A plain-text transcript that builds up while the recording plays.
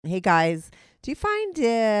Hey guys, do you find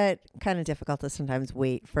it kind of difficult to sometimes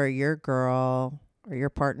wait for your girl or your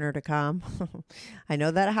partner to come? I know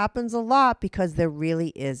that happens a lot because there really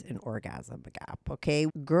is an orgasm gap, okay?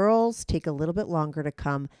 Girls take a little bit longer to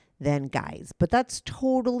come than guys, but that's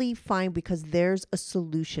totally fine because there's a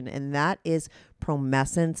solution, and that is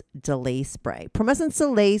Promescent Delay Spray. Promescent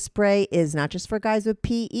Delay Spray is not just for guys with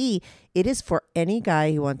PE. It is for any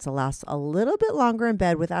guy who wants to last a little bit longer in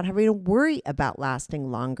bed without having to worry about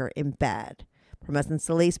lasting longer in bed. Promescent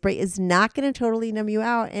Delay Spray is not going to totally numb you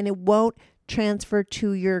out, and it won't transfer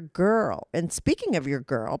to your girl. And speaking of your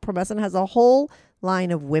girl, Promescent has a whole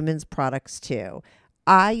line of women's products too.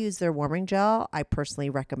 I use their warming gel. I personally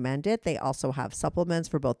recommend it. They also have supplements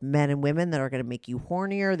for both men and women that are going to make you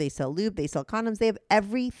hornier. They sell lube, they sell condoms. They have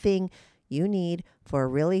everything you need for a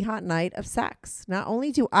really hot night of sex. Not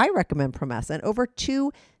only do I recommend Promescent, over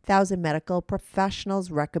 2,000 medical professionals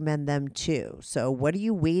recommend them too. So what are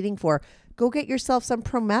you waiting for? Go get yourself some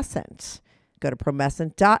Promescent. Go to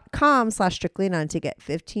promescent.com/strictlyanonymous to get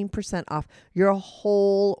 15% off your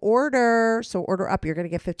whole order. So order up. You're going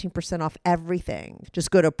to get 15% off everything.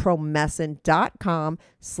 Just go to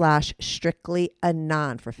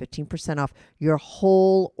promescent.com/strictlyanon for 15% off your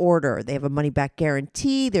whole order. They have a money back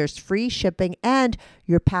guarantee. There's free shipping, and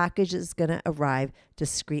your package is going to arrive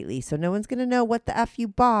discreetly. So no one's going to know what the F you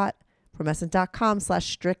bought.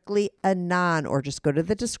 Promescent.com/strictlyanon, or just go to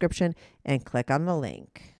the description and click on the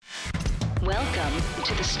link. Welcome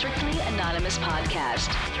to the Strictly Anonymous Podcast.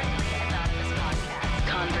 Strictly Anonymous Podcast.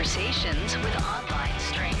 Conversations with online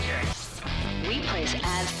strangers. We place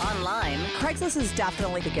ads online. Craigslist is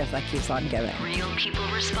definitely the gift that keeps on giving. Real people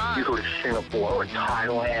respond. You go to Singapore or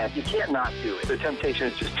Thailand, you can't not do it. The temptation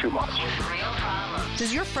is just too much. Real problems.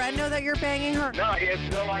 Does your friend know that you're banging her? No, he has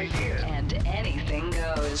no idea. And anything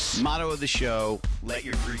goes. Motto of the show, let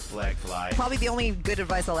your Greek flag fly. Probably the only good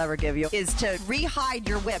advice I'll ever give you is to re-hide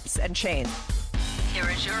your whips and chains. Here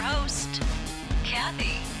is your host,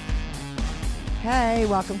 Kathy. Hey,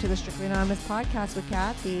 welcome to the Strictly Anonymous Podcast with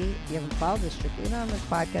Kathy. If you haven't followed the Strictly Anonymous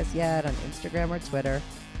Podcast yet on Instagram or Twitter,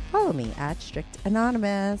 follow me at Strict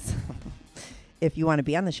Anonymous. If you want to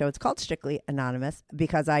be on the show, it's called Strictly Anonymous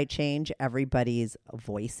because I change everybody's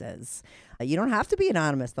voices. You don't have to be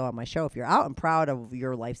anonymous, though, on my show. If you're out and proud of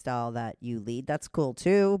your lifestyle that you lead, that's cool,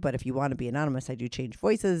 too. But if you want to be anonymous, I do change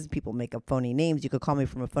voices. People make up phony names. You could call me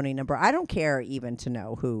from a phony number. I don't care even to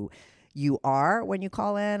know who you are when you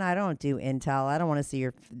call in. I don't do intel. I don't want to see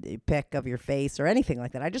your pic of your face or anything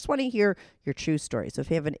like that. I just want to hear your true story. So if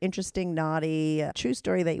you have an interesting, naughty, true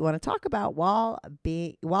story that you want to talk about while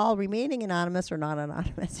remaining anonymous or not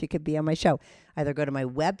anonymous, you could be on my show. Either go to my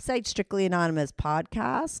website,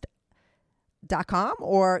 strictlyanonymouspodcast.com,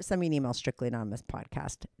 or send me an email,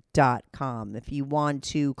 strictlyanonymouspodcast.com. If you want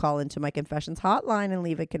to call into my confessions hotline and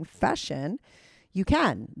leave a confession, you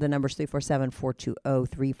can. The number's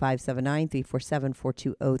 347-420-3579,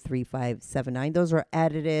 347-420-3579. Those are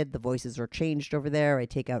edited. The voices are changed over there. I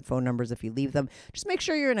take out phone numbers if you leave them. Just make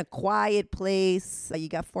sure you're in a quiet place. You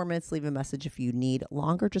got 4 minutes. Leave a message if you need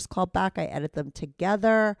longer. Just call back. I edit them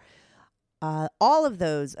together. All of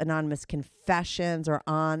those anonymous confessions are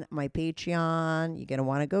on my Patreon. You're going to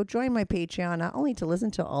want to go join my Patreon, not only to listen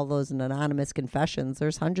to all those anonymous confessions.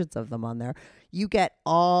 There's hundreds of them on there. You get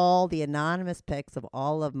all the anonymous pics of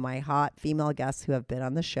all of my hot female guests who have been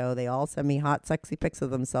on the show. They all send me hot, sexy pics of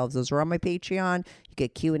themselves. Those are on my Patreon. You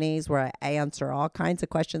get Q&As where I answer all kinds of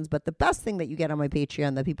questions. But the best thing that you get on my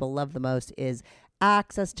Patreon that people love the most is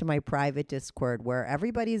access to my private Discord, where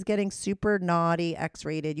everybody's getting super naughty,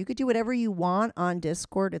 X-rated. You could do whatever you want on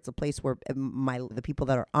Discord. It's a place where the people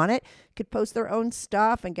that are on it could post their own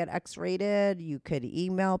stuff and get X-rated. You could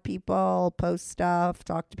email people, post stuff,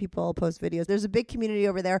 talk to people, post videos. There's a big community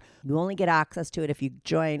over there. You only get access to it if you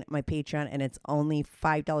join my Patreon, and it's only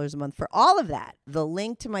 $5 a month for all of that. The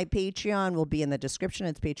link to my Patreon will be in the description.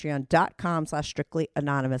 It's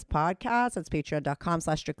patreon.com/strictlyanonymouspodcast. That's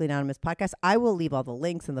patreon.com/strictlyanonymouspodcast. I will leave all the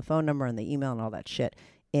links and the phone number and the email and all that shit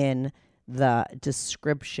in the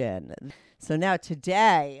description. So now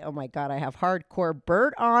today, oh my God, I have hardcore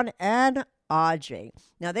Burt on and Audrey.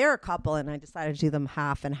 Now they're a couple, and I decided to do them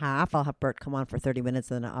half and half. I'll have Burt come on for 30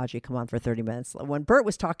 minutes and then Audrey come on for 30 minutes. When Burt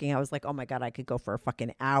was talking, I was like, oh my God, I could go for a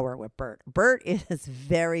fucking hour with Burt. Burt is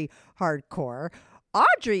very hardcore.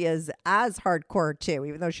 Audrey is as hardcore too,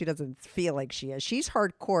 even though she doesn't feel like she is. She's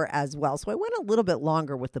hardcore as well. So I went a little bit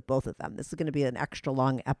longer with the both of them. This is going to be an extra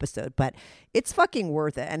long episode, but it's fucking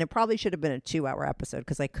worth it. And it probably should have been a 2-hour episode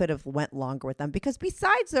because I could have went longer with them, because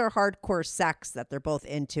besides their hardcore sex that they're both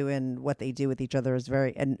into and what they do with each other is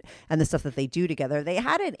very, and the stuff that they do together, they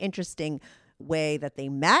had an interesting way that they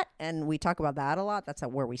met. And we talk about that a lot. That's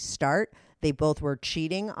where we start. They both were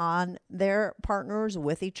cheating on their partners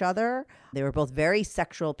with each other. They were both very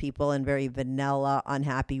sexual people in very vanilla,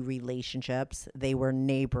 unhappy relationships. They were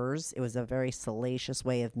neighbors. It was a very salacious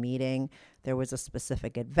way of meeting. There was a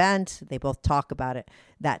specific event. They both talk about it,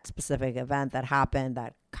 that specific event that happened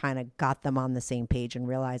that kind of got them on the same page and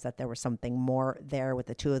realized that there was something more there with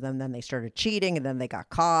the two of them. Then they started cheating and then they got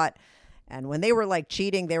caught. And when they were like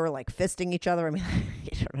cheating, they were like fisting each other. I mean,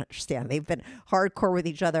 you don't understand. They've been hardcore with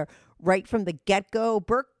each other right from the get-go.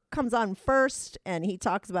 Burt comes on first and he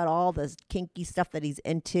talks about all this kinky stuff that he's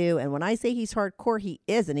into. And when I say he's hardcore, he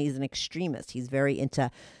is, and he's an extremist. He's very into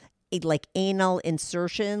like anal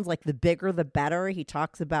insertions, like the bigger the better. He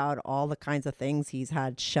talks about all the kinds of things he's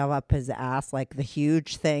had shove up his ass, like the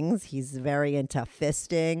huge things. He's very into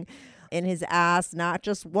fisting in his ass, not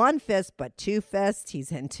just one fist, but two fists.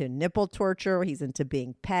 He's into nipple torture. He's into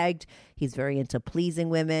being pegged. He's very into pleasing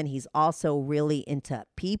women. He's also really into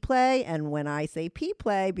pee play. And when I say pee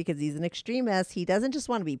play, because he's an extremist, he doesn't just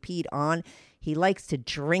want to be peed on. He likes to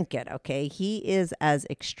drink it, okay? He is as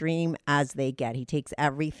extreme as they get. He takes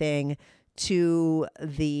everything to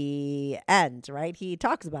the end, right? He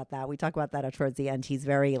talks about that. We talk about that towards the end. He's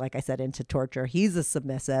very, like I said, into torture. He's a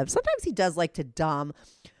submissive. Sometimes he does like to dom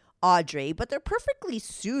Audrey, but they're perfectly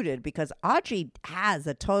suited because Audrey has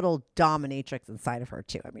a total dominatrix inside of her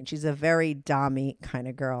too. I mean, she's a very dommy kind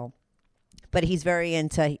of girl, but he's very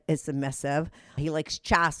into is submissive. He likes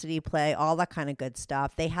chastity play, all that kind of good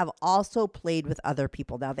stuff. They have also played with other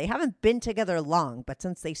people. Now, they haven't been together long, but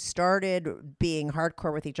since they started being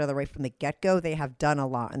hardcore with each other right from the get-go, they have done a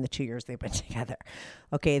lot in the 2 years they've been together.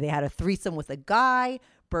 Okay, they had a threesome with a guy.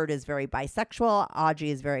 Burt is very bisexual. Audrey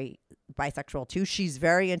is very bisexual too. She's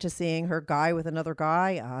very into seeing her guy with another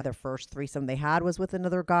guy. Their first threesome they had was with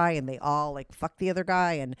another guy, and they all like fucked the other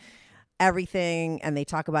guy and everything. And they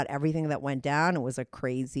talk about everything that went down. It was a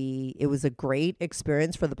great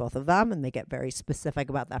experience for the both of them. And they get very specific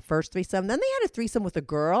about that first threesome. Then they had a threesome with a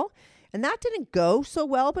girl, and that didn't go so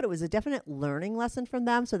well, but it was a definite learning lesson from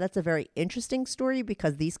them. So that's a very interesting story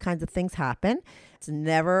because these kinds of things happen. It's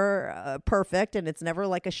never perfect, and it's never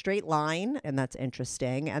like a straight line, and that's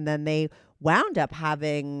interesting. And then they wound up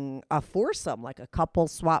having a foursome, like a couple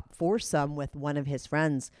swap foursome with one of his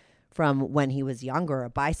friends from when he was younger, a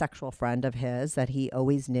bisexual friend of his that he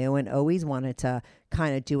always knew and always wanted to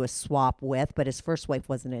kind of do a swap with, but his first wife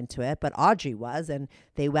wasn't into it, but Audrey was, and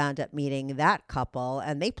they wound up meeting that couple,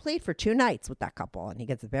 and they played for 2 nights with that couple, and he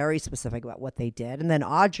gets very specific about what they did. And then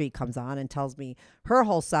Audrey comes on and tells me her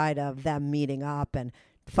whole side of them meeting up and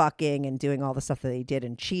fucking and doing all the stuff that they did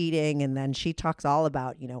and cheating. And then she talks all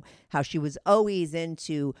about, you know, how she was always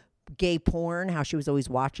into gay porn, how she was always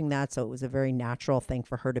watching that. So it was a very natural thing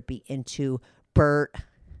for her to be into Burt.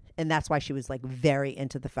 And that's why she was like very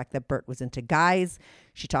into the fact that Burt was into guys.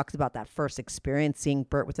 She talks about that first experience seeing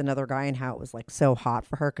Burt with another guy and how it was like so hot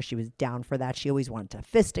for her because she was down for that. She always wanted to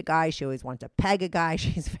fist a guy. She always wanted to peg a guy.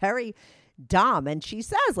 She's very dom, and she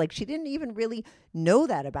says like she didn't even really know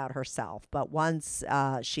that about herself, but once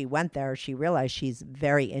she went there, she realized she's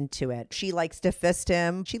very into it. She likes to fist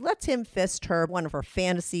him. She lets him fist her. One of her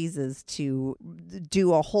fantasies is to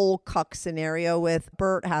do a whole cuck scenario with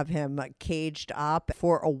Burt, have him caged up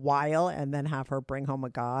for a while, and then have her bring home a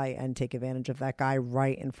guy and take advantage of that guy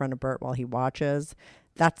right in front of Burt while he watches.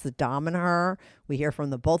 That's the dom in her. We hear from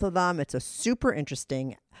the both of them. It's a super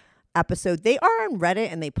interesting episode. They are on Reddit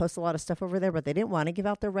and they post a lot of stuff over there, but they didn't want to give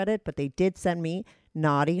out their Reddit, but they did send me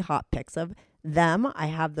naughty hot pics of them. I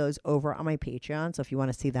have those over on my Patreon, so if you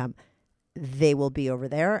want to see them, they will be over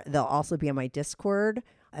there. They'll also be on my Discord.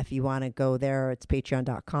 If you want to go there, it's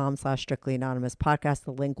patreon.com/Strictly Anonymous Podcast.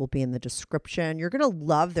 The link will be in the description. You're going to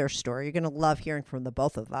love their story. You're going to love hearing from the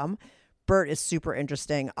both of them. Burt is super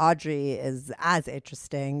interesting. Audrey is as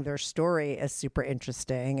interesting. Their story is super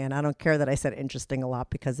interesting. And I don't care that I said interesting a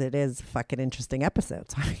lot because it is a fucking interesting episode.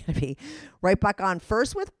 So I'm going to be right back on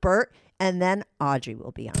first with Burt, and then Audrey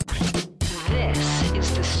will be on. This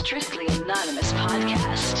is the Strictly Anonymous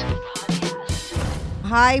Podcast.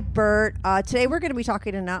 Hi, Burt. Today we're going to be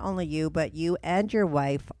talking to not only you, but you and your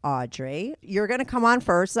wife, Audrey. You're going to come on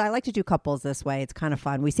first. I like to do couples this way. It's kind of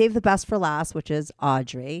fun. We save the best for last, which is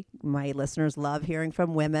Audrey. My listeners love hearing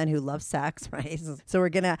from women who love sex, right? So we're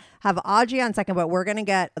going to have Audrey on second, but we're going to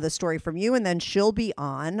get the story from you, and then she'll be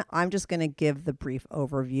on. I'm just going to give the brief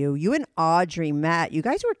overview. You and Audrey met. You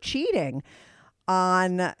guys were cheating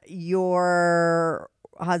on your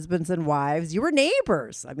husbands and wives. You were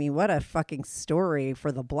neighbors. I mean, what a fucking story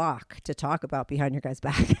for the block to talk about behind your guys'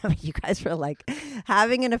 back. I mean, you guys were like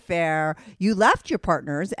having an affair. You left your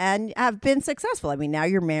partners and have been successful. I mean, now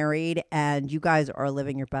you're married and you guys are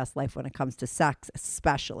living your best life when it comes to sex,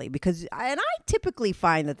 especially because, and I typically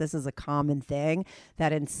find that this is a common thing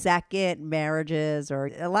that in second marriages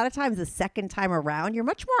or a lot of times the second time around, you're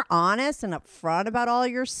much more honest and upfront about all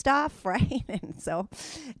your stuff, right?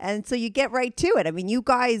 And so you get right to it. I mean, you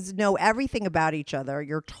guys know everything about each other.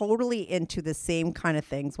 You're totally into the same kind of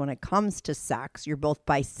things when it comes to sex. You're both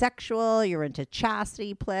bisexual. You're into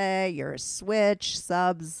chastity play. You're a switch,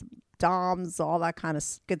 subs, doms, all that kind of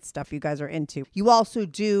good stuff you guys are into. You also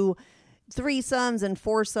do threesomes and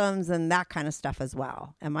foursomes and that kind of stuff as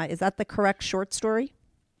well. Is that the correct short story?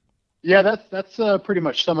 Yeah, that's pretty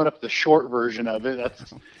much summing up the short version of it.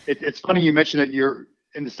 It's funny you mentioned that you're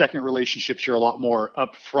in the second relationships, you're a lot more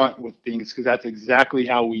upfront with things because that's exactly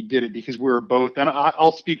how we did it because we were both, and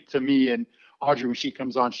I'll speak to me and Audrey when she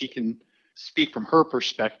comes on, she can speak from her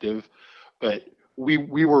perspective, but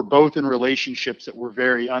we were both in relationships that were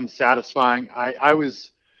very unsatisfying. I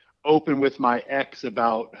was open with my ex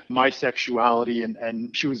about my sexuality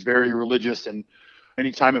and she was very religious, and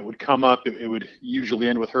anytime it would come up, it would usually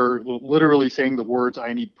end with her literally saying the words,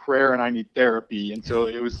 "I need prayer and I need therapy." And so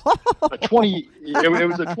it was a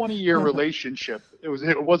 20-year relationship.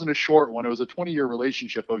 It wasn't a short one. It was a 20-year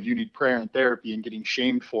relationship of you need prayer and therapy and getting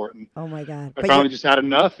shamed for it. And oh my God. I finally just had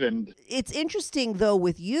enough. And it's interesting though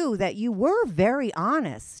with you that you were very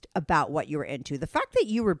honest about what you were into. The fact that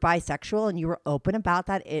you were bisexual and you were open about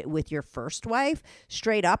that with your first wife,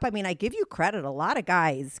 straight up. I mean, I give you credit. A lot of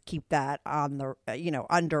guys keep that on the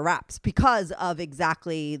under wraps because of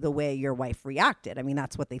exactly the way your wife reacted. I mean,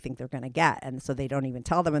 that's what they think they're going to get. And so they don't even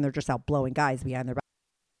tell them and they're just out blowing guys behind their back.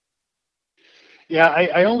 Yeah,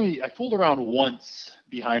 I fooled around once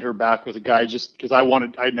behind her back with a guy just because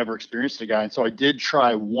I'd never experienced a guy. And so I did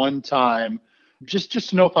try one time just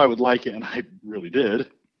to know if I would like it. And I really did.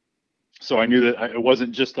 So I knew that it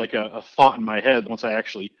wasn't just like a thought in my head. Once I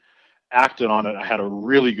actually acted on it, I had a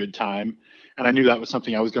really good time. And I knew that was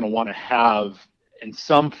something I was going to want to have in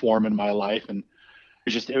some form in my life. And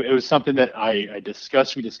it was something that I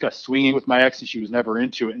discussed. We discussed swinging with my ex and she was never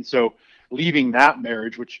into it. And so leaving that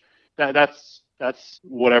marriage, which that's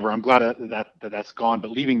whatever, I'm glad that's gone.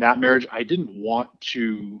 But leaving that marriage, I didn't want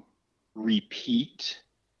to repeat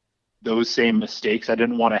those same mistakes. I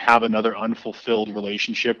didn't want to have another unfulfilled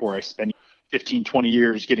relationship where I spend 15, 20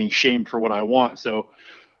 years getting shamed for what I want. So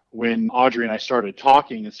when Audrey and I started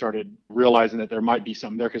talking and started realizing that there might be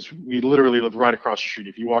something there, because we literally lived right across the street.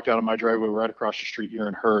 If you walked out of my driveway, we're right across the street, you're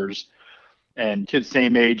in hers. And kids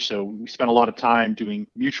same age, so we spent a lot of time doing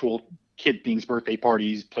mutual kid things, birthday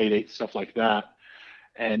parties, play dates, stuff like that.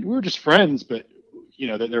 And we were just friends, but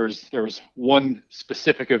that there was one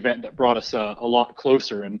specific event that brought us a lot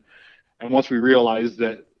closer. And once we realized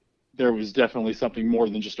that there was definitely something more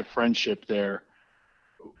than just a friendship there,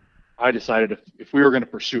 I decided if we were going to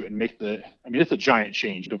pursue it and it's a giant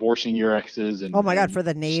change, divorcing your exes and oh my God, for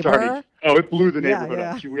the neighbor. It blew the neighborhood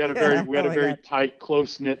yeah. up. We had a very tight,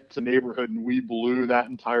 close knit neighborhood, and we blew that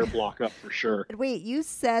entire block up for sure. Wait, you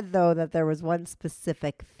said though that there was one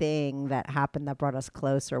specific thing that happened that brought us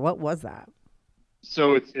closer. What was that?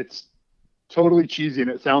 So it's totally cheesy and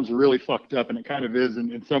it sounds really fucked up, and it kind of is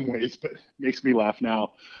in some ways, but it makes me laugh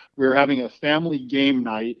now. We were having a family game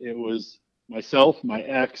night. It was myself, my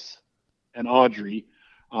ex, and Audrey.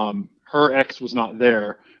 Her ex was not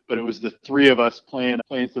there, but it was the three of us playing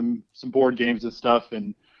some board games and stuff.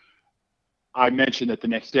 And I mentioned that the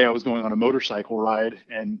next day I was going on a motorcycle ride,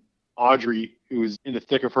 and Audrey, who was in the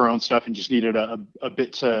thick of her own stuff and just needed a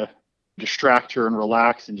bit to distract her and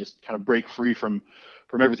relax and just kind of break free from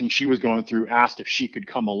everything she was going through, asked if she could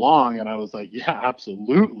come along. And I was like, yeah,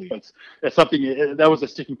 absolutely. That's something that was a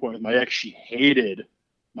sticking point with my ex. She hated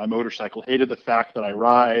my motorcycle, hated the fact that I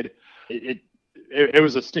ride. It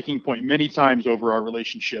was a sticking point many times over our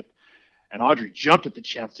relationship, and Audrey jumped at the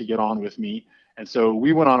chance to get on with me. And so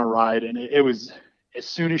we went on a ride, and it was, as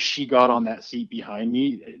soon as she got on that seat behind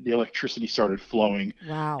me, the electricity started flowing.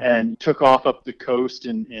 Wow. And took off up the coast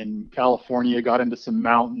in California, got into some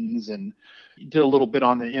mountains, and did a little bit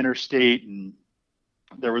on the interstate. And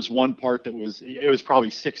there was one part it was probably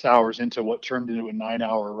 6 hours into what turned into a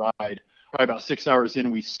 9-hour ride. Probably about 6 hours in,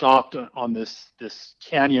 we stopped on this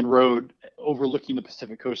canyon road overlooking the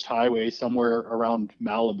Pacific Coast Highway somewhere around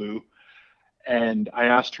Malibu. And I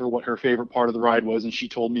asked her what her favorite part of the ride was, and she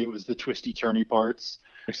told me it was the twisty turny parts,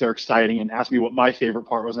 because they're exciting, and asked me what my favorite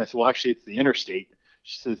part was. And I said, well, actually, it's the interstate.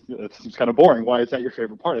 She says, it's kind of boring. Why is that your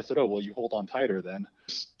favorite part? I said, oh, well, you hold on tighter then.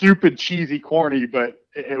 Stupid, cheesy, corny, but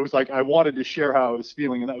it was like I wanted to share how I was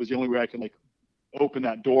feeling, and that was the only way I could like open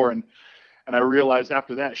that door. And I realized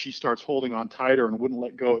after that she starts holding on tighter and wouldn't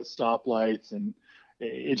let go at stoplights, and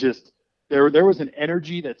it just there was an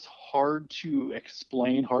energy that's hard to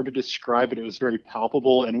explain, hard to describe, but it was very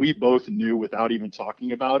palpable, and we both knew without even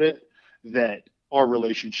talking about it that our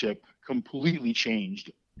relationship completely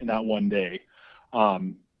changed in that one day.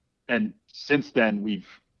 And since then, we've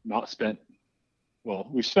spent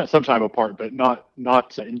some time apart, but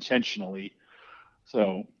not intentionally.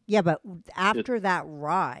 So yeah, but after that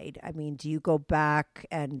ride, I mean, do you go back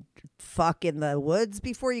and fuck in the woods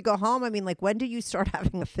before you go home? I mean, like, when do you start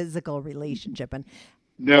having a physical relationship? And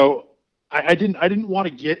no, I didn't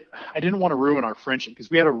want to ruin our friendship,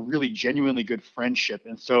 because we had a really genuinely good friendship,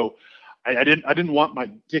 and so I didn't want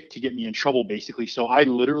my dick to get me in trouble, basically. So I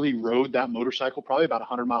literally rode that motorcycle probably about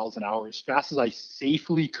 100 miles an hour as fast as I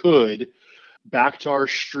safely could back to our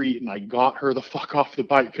street, and I got her the fuck off the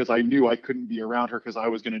bike because I knew I couldn't be around her because I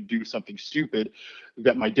was going to do something stupid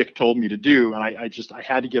that my dick told me to do, and I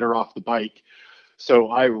had to get her off the bike.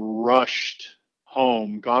 So I rushed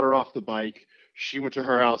home, got her off the bike. She went to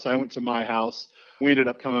her house, I went to my house. We ended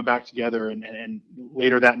up coming back together and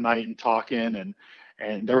later that night and talking,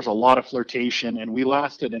 and there was a lot of flirtation, and we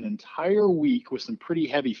lasted an entire week with some pretty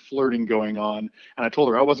heavy flirting going on. And I told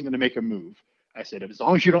her I wasn't going to make a move. I said, as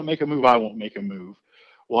long as you don't make a move, I won't make a move.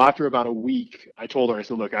 Well, after about a week, I told her, I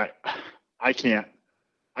said, look, I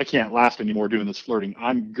can't last anymore doing this flirting.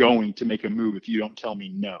 I'm going to make a move if you don't tell me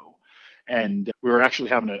no. And we were actually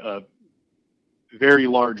having a very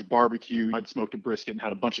large barbecue. I'd smoked a brisket and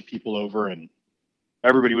had a bunch of people over, and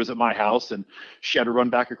everybody was at my house, and she had to run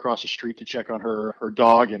back across the street to check on her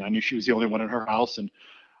dog. And I knew she was the only one in her house, and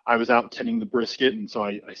I was out tending the brisket. And so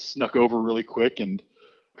I snuck over really quick and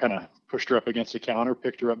kind of pushed her up against the counter,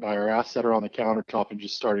 picked her up by her ass, set her on the countertop, and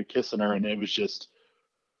just started kissing her. And it was just,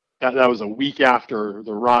 that was a week after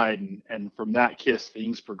the ride. And from that kiss,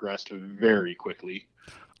 things progressed very quickly.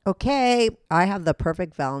 okay, I have the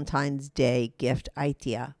perfect Valentine's Day gift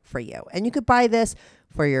idea for you. And you could buy this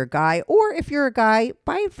for your guy, or if you're a guy,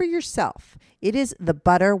 buy it for yourself. It is the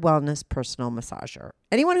Butter Wellness Personal Massager.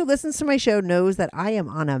 Anyone who listens to my show knows that I am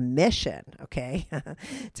on a mission, okay,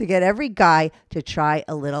 to get every guy to try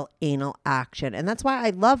a little anal action. And that's why I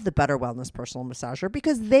love the Butter Wellness Personal Massager,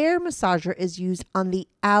 because their massager is used on the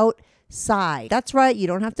outside. That's right. You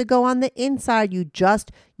don't have to go on the inside. You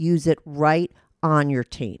just use it right on your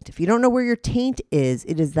taint. If you don't know where your taint is,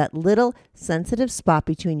 it is that little sensitive spot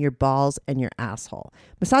between your balls and your asshole.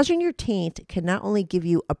 Massaging your taint can not only give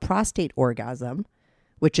you a prostate orgasm,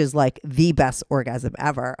 which is like the best orgasm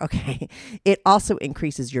ever, okay? It also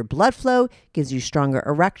increases your blood flow, gives you stronger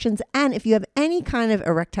erections, and if you have any kind of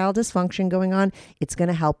erectile dysfunction going on, it's going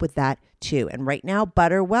to help with that too. And right now,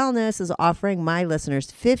 Butter Wellness is offering my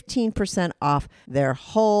listeners 15% off their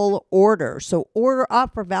whole order. So order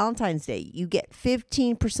up for Valentine's Day. You get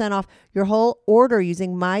 15% off your whole order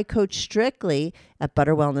using my code Strictly at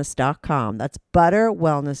butterwellness.com. That's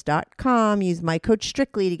butterwellness.com. Use my code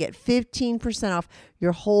Strictly to get 15% off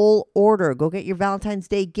your whole order. Go get your Valentine's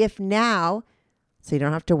Day gift now so you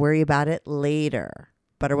don't have to worry about it later.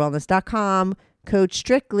 Butterwellness.com, code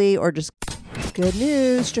Strictly, or just good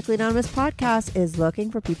news. Strictly Anonymous Podcast is looking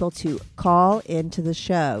for people to call into the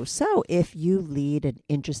show. So if you lead an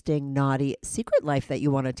interesting, naughty secret life that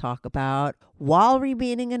you want to talk about while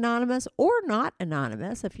remaining anonymous, or not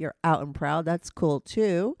anonymous, if you're out and proud, that's cool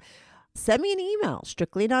too. Send me an email,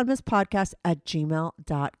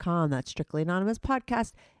 strictlyanonymouspodcast@gmail.com. That's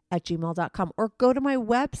strictlyanonymouspodcast@gmail.com. Or go to my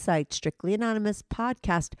website,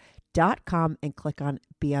 strictlyanonymouspodcast.com, and click on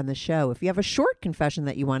Be on the Show. If you have a short confession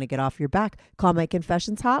that you want to get off your back, call my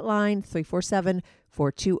confessions hotline,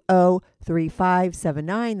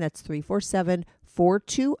 347-420-3579. That's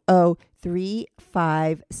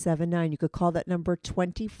 347-420-3579. You could call that number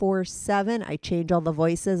 24/7. I change all the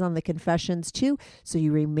voices on the confessions too, so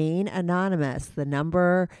you remain anonymous. The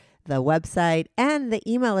number, the website, and the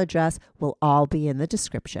email address will all be in the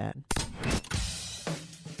description.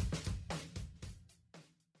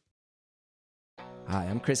 Hi,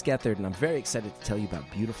 I'm Chris Gethard, and I'm very excited to tell you about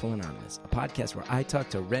Beautiful Anonymous, a podcast where I talk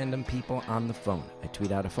to random people on the phone. I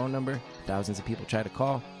tweet out a phone number, thousands of people try to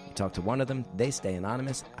call. You talk to one of them, they stay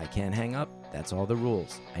anonymous, I can't hang up, that's all the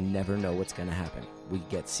rules. I never know what's going to happen. We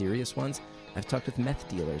get serious ones. I've talked with meth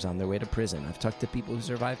dealers on their way to prison. I've talked to people who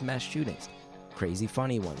survived mass shootings. Crazy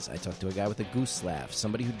funny ones. I talked to a guy with a goose laugh,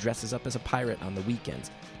 somebody who dresses up as a pirate on the weekends.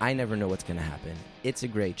 I never know what's going to happen. It's a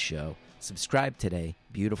great show. Subscribe today,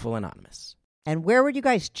 Beautiful Anonymous. And where would you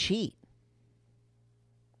guys cheat?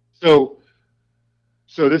 So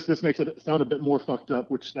this makes it sound a bit more fucked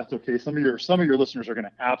up, which that's okay. Some of your listeners are going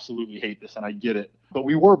to absolutely hate this, and I get it. But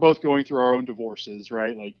we were both going through our own divorces,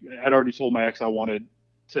 right? Like I'd already told my ex I wanted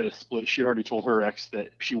to split. She already told her ex that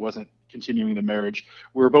she wasn't continuing the marriage.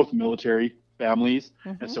 We were both military families,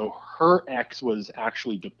 and so her ex was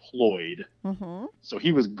actually deployed. So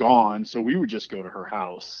he was gone. So we would just go to her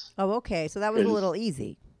house. Oh, okay. So that was a little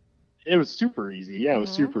easy. It was super easy. Yeah, it was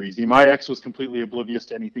super easy. My ex was completely oblivious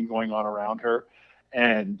to anything going on around her,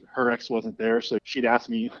 and her ex wasn't there. So she'd ask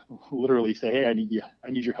me, literally say, "Hey, I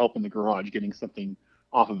need your help in the garage getting something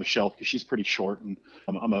off of a shelf," because she's pretty short and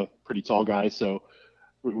I'm a pretty tall guy. So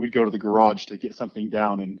we'd go to the garage to get something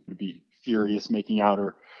down, and we'd be furious making out,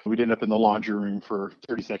 or we'd end up in the laundry room for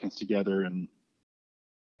 30 seconds together. And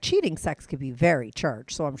cheating sex could be very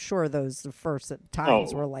charged, so I'm sure those first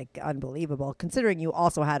times were like unbelievable, considering you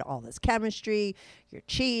also had all this chemistry. You're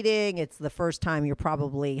cheating. It's the first time you're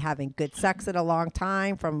probably having good sex in a long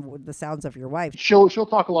time, from the sounds of your wife. She'll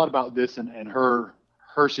talk a lot about this and her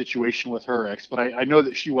situation with her ex, but I know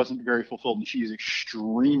that she wasn't very fulfilled, and she's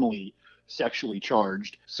extremely sexually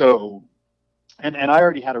charged. So and I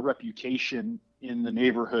already had a reputation in the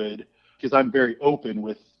neighborhood because I'm very open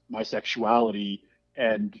with my sexuality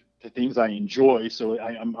and the things I enjoy. So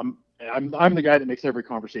I'm the guy that makes every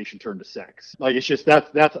conversation turn to sex. Like it's just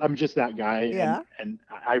that's I'm just that guy. Yeah. And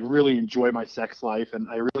I really enjoy my sex life, and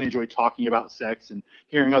I really enjoy talking about sex and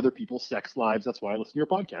hearing other people's sex lives. That's why I listen to your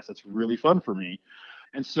podcast. That's really fun for me.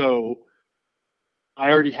 And so I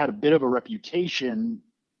already had a bit of a reputation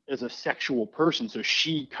as a sexual person. So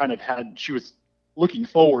she was looking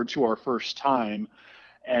forward to our first time.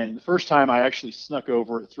 And the first time I actually snuck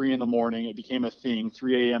over at 3 a.m. It became a thing.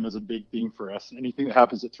 3 a.m. is a big thing for us. Anything that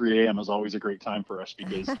happens at 3 a.m. is always a great time for us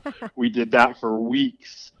because we did that for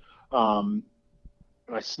weeks.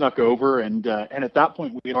 I snuck over, and at that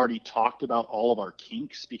point we had already talked about all of our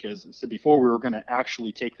kinks, because so before we were going to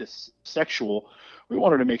actually take this sexual, we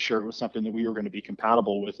wanted to make sure it was something that we were going to be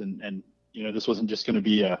compatible with, and this wasn't just going to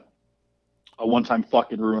be a one-time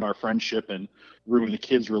fuck and ruin our friendship and ruin the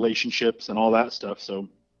kids' relationships and all that stuff. So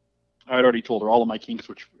I had already told her all of my kinks,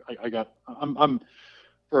 which I'm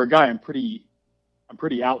for a guy, I'm pretty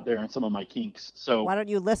out there in some of my kinks. So why don't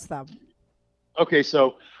you list them? Okay,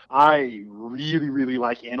 so I really, really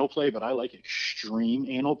like anal play, but I like extreme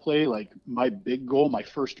anal play. Like my big goal, my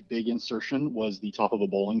first big insertion was the top of a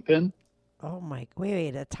bowling pin. Oh my!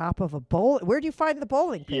 Wait! The top of a bowl. Where'd you find the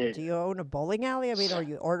bowling pin? Yeah. Do you own a bowling alley? I mean, or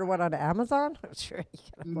you order one on Amazon? I'm sure.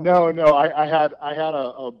 No. I had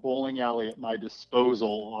a bowling alley at my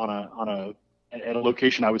disposal at a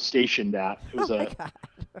location I was stationed at.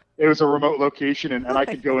 It was a remote location, and I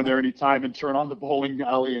could go in there anytime and turn on the bowling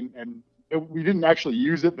alley, and we didn't actually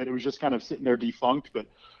use it, but it was just kind of sitting there defunct. But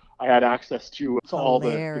I had access to all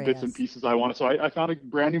the bits and pieces I wanted. So I found a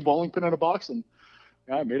brand new bowling pin in a box, and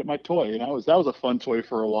I made it my toy, and that was a fun toy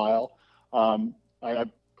for a while. I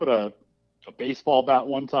put a baseball bat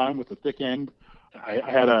one time with a thick end. I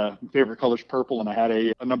had a favorite color's purple, and I had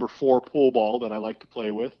a number 4 pool ball that I like to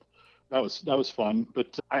play with. That was fun.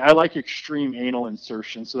 But I like extreme anal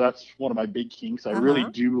insertion, so that's one of my big kinks. I really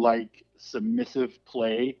do like submissive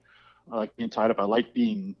play. I like being tied up. I like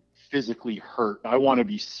being physically hurt. I want to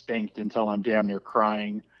be spanked until I'm damn near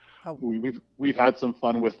crying. Oh. We've had some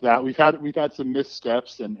fun with that. We've had some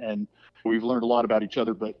missteps, and we've learned a lot about each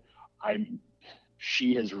other. But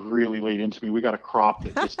she has really laid into me. We got a crop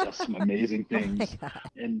that just does some amazing things,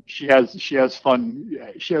 and she has fun.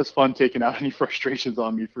 She has fun taking out any frustrations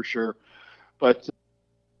on me for sure. But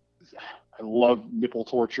I love nipple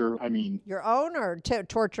torture. I mean, your own or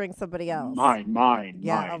torturing somebody else? Mine.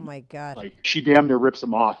 Yeah. Mine. Oh my God. Like she damn near rips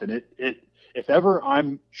them off, and it. If ever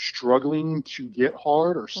I'm struggling to get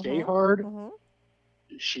hard or stay hard,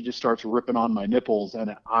 she just starts ripping on my nipples,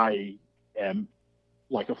 and I am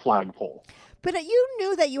like a flagpole. But you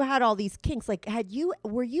knew that you had all these kinks. Like,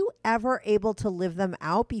 were you ever able to live them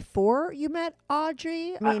out before you met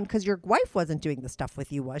Audrey? I mean, because your wife wasn't doing the stuff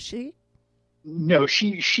with you, was she? No,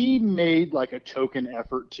 she made like a token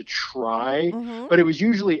effort to try, but it was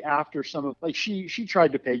usually after she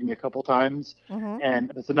tried to peg me a couple times,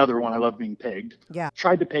 and that's another one. I love being pegged. Yeah,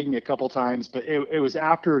 tried to peg me a couple times, but it was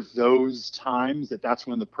after those times that's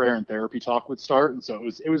when the prayer and therapy talk would start, and so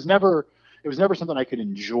it was never something I could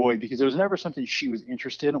enjoy because it was never something she was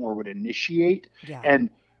interested in or would initiate. Yeah.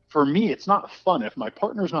 And for me, it's not fun. If my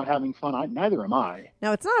partner's not having fun, neither am I.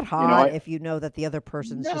 No, it's not hot if you know that the other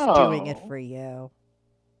person's just doing it for you.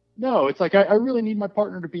 No, it's like I really need my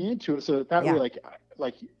partner to be into it, so that way,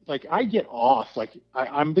 like I get off. Like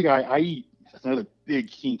I'm the guy. I eat That's another big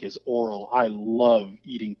kink is oral. I love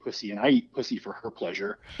eating pussy, and I eat pussy for her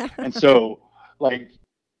pleasure. And so, like,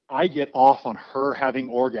 I get off on her having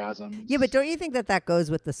orgasms. Yeah, but don't you think that that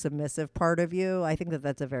goes with the submissive part of you? I think that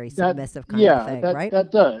that's a very That, submissive kind of thing, right?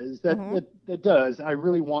 that does. Mhm. That does. I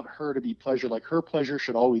really want her to be pleasure. Like, her pleasure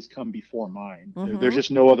should always come before mine. Mhm. There's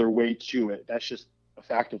just no other way to it. That's just a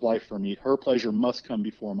fact of life for me. Her pleasure must come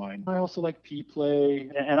before mine. I also like pee play,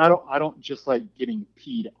 and I don't just like getting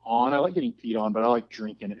peed on. I like getting peed on, but I like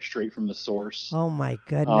drinking it straight from the source. Oh my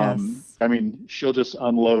goodness. I mean, she'll just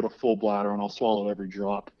unload a full bladder, and I'll swallow every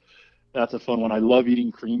drop. That's a fun one. I love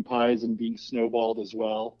eating cream pies and being snowballed as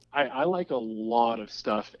well. I like a lot of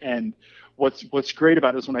stuff. And what's great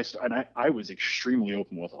about it is when I was extremely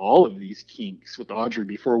open with all of these kinks with Audrey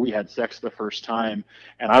before we had sex the first time.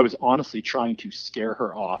 And I was honestly trying to scare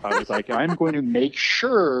her off. I was like, I'm going to make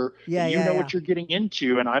sure that you know what you're getting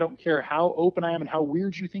into. And I don't care how open I am and how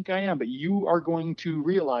weird you think I am, but you are going to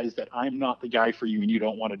realize that I'm not the guy for you and you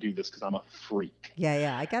don't want to do this because I'm a freak.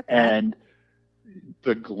 Yeah, I got that. And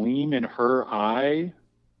the gleam in her eye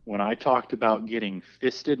when I talked about getting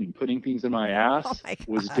fisted and putting things in my ass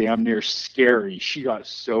was damn near scary. She got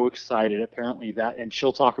so excited. Apparently that, and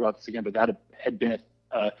she'll talk about this again, but that had been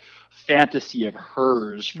a fantasy of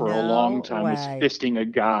hers for a long time, was fisting a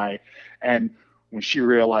guy. And when she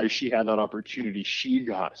realized she had that opportunity, she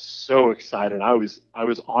got so excited. I was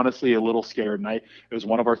honestly a little scared. And it was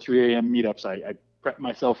one of our 3 a.m. meetups. I prepped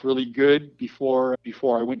myself really good before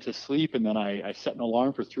I went to sleep, and then I set an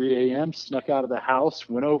alarm for 3 a.m., snuck out of the house,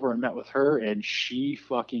 went over and met with her, and she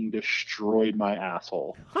fucking destroyed my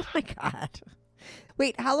asshole. Oh my God.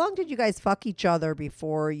 Wait, how long did you guys fuck each other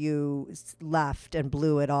before you left and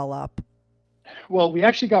blew it all up? Well, we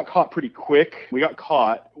actually got caught pretty quick. We got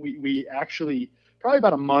caught. We actually, probably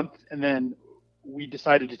about a month, and then we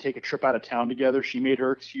decided to take a trip out of town together. She made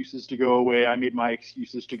her excuses to go away. I made my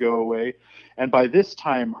excuses to go away. And by this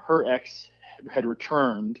time, her ex had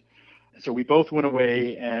returned. So we both went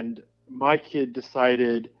away, and my kid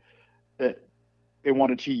decided that they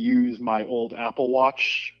wanted to use my old Apple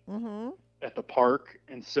Watch at the park.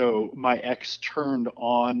 And so my ex turned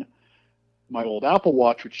on my old Apple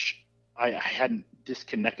Watch, which I hadn't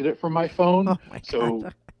disconnected it from my phone. Oh my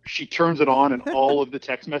God. She turns it on and all of the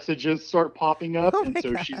text messages start popping up. And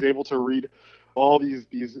so she's able to read all these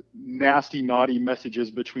nasty, naughty messages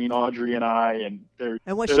between Audrey and I. And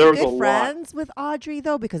was she good friends with Audrey,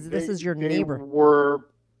 though? Because this is your neighbor.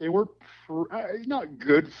 They were not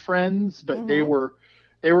good friends, but they were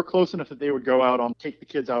close enough that they would go out take the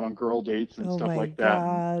kids out on girl dates and stuff like that.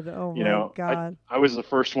 Oh my God. I was the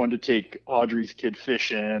first one to take Audrey's kid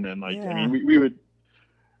fishing, and I mean,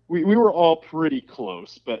 we were all pretty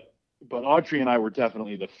close, but Audrey and I were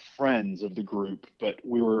definitely the friends of the group, but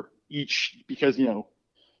we were each, because,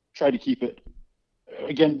 tried to keep it,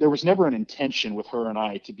 again, there was never an intention with her and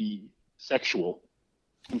I to be sexual.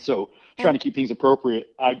 And so trying to keep things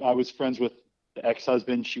appropriate, I was friends with the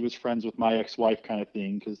ex-husband, she was friends with my ex-wife, kind of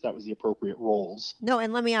thing, because that was the appropriate roles. No,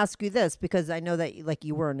 and let me ask you this, because I know that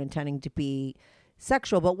you weren't intending to be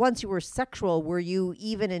sexual, but once you were sexual, were you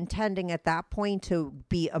even intending at that point to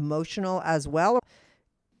be emotional as well?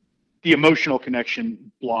 The emotional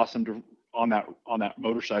connection blossomed on that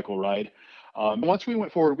motorcycle ride. Once we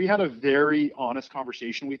went forward, we had a very honest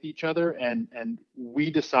conversation with each other, and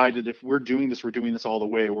we decided if we're doing this all the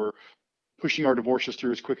way. We're pushing our divorces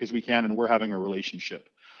through as quick as we can, and we're having a relationship.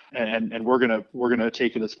 And we're gonna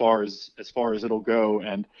take it as far as it'll go.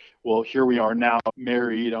 And well, here we are now,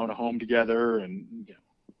 married, own a home together, and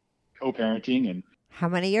co-parenting. And how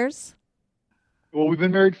many years? Well, we've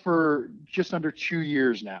been married for just under 2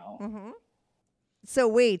 years now. Mm-hmm. So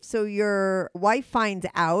wait, so your wife finds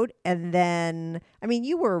out, and then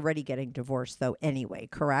you were already getting divorced though anyway,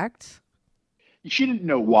 correct? She didn't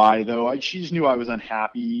know why though. She just knew I was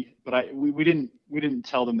unhappy, but we didn't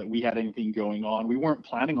tell them that we had anything going on. We weren't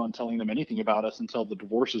planning on telling them anything about us until the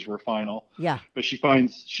divorces were final. Yeah. But she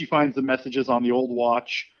finds the messages on the old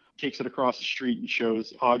watch, takes it across the street and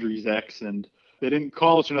shows Audrey's ex, and they didn't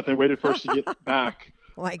call us or nothing. They waited for us to get back.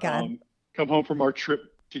 Oh my God. Come home from our trip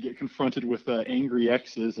to get confronted with angry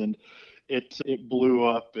exes, and it blew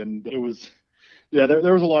up, and it was. Yeah,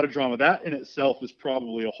 there was a lot of drama. That in itself is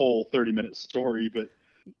probably a whole 30-minute story, but...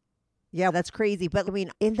 Yeah, that's crazy. But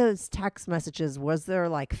in those text messages, was there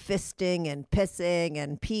like fisting and pissing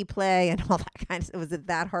and pee play and all that kind of... Was it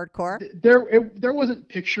that hardcore? There wasn't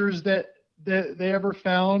pictures that they ever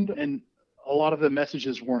found, and a lot of the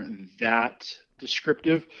messages weren't that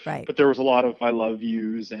descriptive. Right. But there was a lot of I love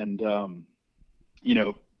yous and,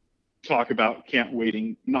 talk about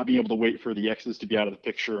not being able to wait for the exes to be out of the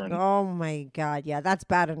picture. And oh my God. Yeah, that's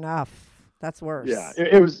bad enough. That's worse. Yeah,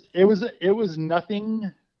 it was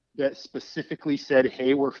nothing that specifically said,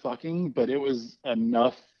 "Hey, we're fucking," but it was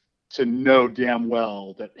enough to know damn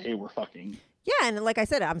well that, "Hey, we're fucking." Yeah, and like I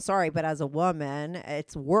said, I'm sorry, but as a woman,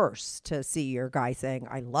 it's worse to see your guy saying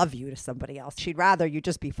 "I love you" to somebody else. She'd rather you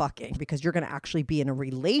just be fucking because you're going to actually be in a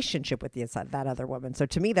relationship with that other woman. So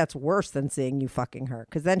to me, that's worse than seeing you fucking her,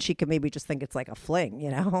 because then she could maybe just think it's like a fling,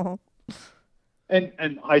 you know?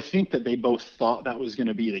 And I think that they both thought that was going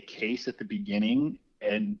to be the case at the beginning,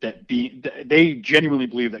 and they genuinely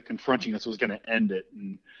believed that confronting us was going to end it,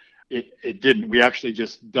 and it didn't. We actually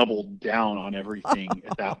just doubled down on everything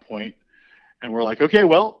at that point. And we're like, okay,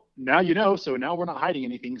 well, now you know, so now we're not hiding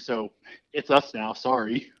anything, so it's us now,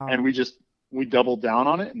 sorry. Oh. And we doubled down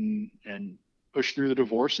on it and pushed through the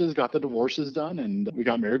divorces, got the divorces done, and we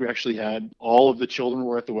got married. We actually had all of the children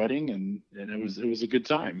were at the wedding, and it was a good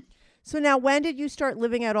time. So now, when did you start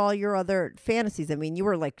living out all your other fantasies? I mean, you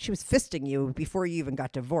were like, she was fisting you before you even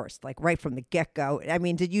got divorced, like right from the get-go. I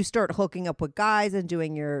mean, did you start hooking up with guys and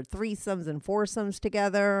doing your threesomes and foursomes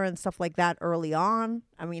together and stuff like that early on?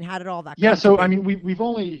 I mean, how did all that Yeah, come so to be? I mean, we've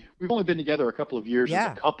only been together a couple of years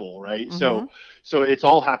Yeah. as a couple, right? Mhm. So it's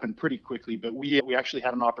all happened pretty quickly, but we actually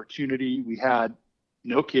had an opportunity. We had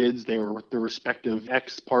no kids. They were with their respective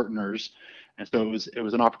ex-partners. And so it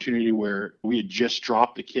was an opportunity where we had just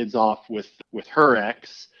dropped the kids off with her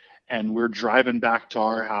ex, and we're driving back to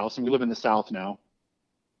our house, and we live in the South now.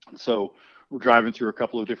 So we're driving through a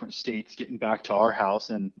couple of different states, getting back to our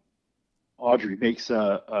house, and Audrey makes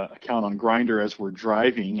a account on Grindr as we're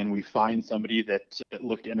driving, and we find somebody that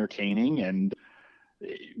looked entertaining, and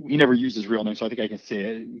he never used his real name, so I think I can say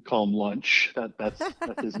it. We call him Lunch. That's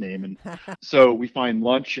his name, and so we find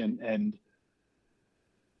Lunch, and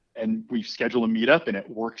we schedule a meetup, and it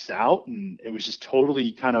works out, and it was just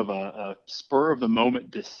totally kind of a spur of the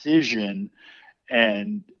moment decision.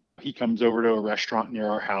 And he comes over to a restaurant near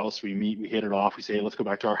our house. We meet, we hit it off. We say, hey, let's go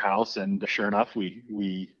back to our house. And sure enough,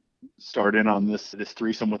 we start in on this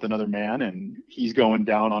threesome with another man, and he's going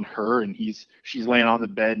down on her, and she's laying on the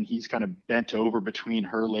bed, and he's kind of bent over between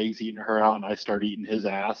her legs, eating her out, and I start eating his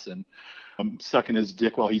ass, and I'm sucking his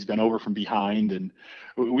dick while he's bent over from behind, and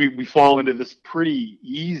we fall into this pretty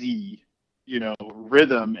easy,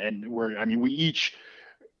 rhythm, and where I mean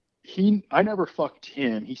I never fucked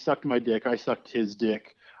him. He sucked my dick. I sucked his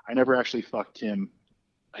dick. I never actually fucked him.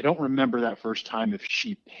 I don't remember that first time if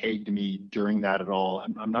she pegged me during that at all.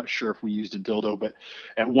 I'm not sure if we used a dildo, but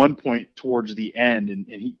at one point towards the end, and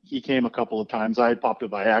he came a couple of times, I had popped a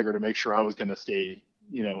Viagra to make sure I was going to stay,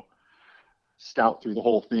 stout through the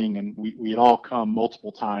whole thing. And we had all come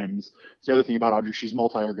multiple times. It's the other thing about Audrey, she's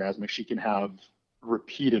multi-orgasmic. She can have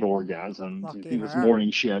repeated orgasms. I think this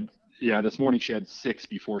morning she had 6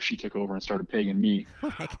 before she took over and started pegging me.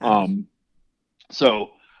 Oh my gosh.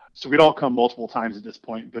 So we'd all come multiple times at this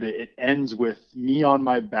point, but it ends with me on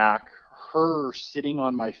my back, her sitting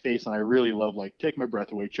on my face, and I really love, like, take my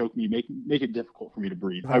breath away, choke me, make it difficult for me to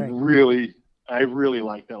breathe. Right. I really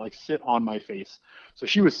like that, like, sit on my face. So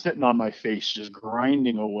she was sitting on my face, just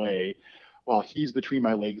grinding away while he's between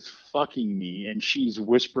my legs fucking me, and she's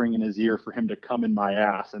whispering in his ear for him to come in my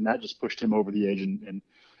ass, and that just pushed him over the edge, and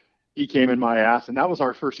he came in my ass. And that was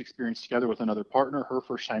our first experience together with another partner, her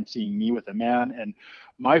first time seeing me with a man, and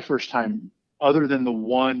my first time, other than the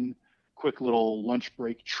one quick little lunch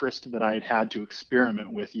break tryst that I had had to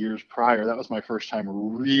experiment with years prior. That was my first time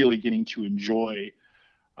really getting to enjoy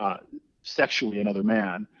sexually another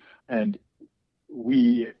man. And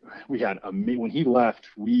we had when he left,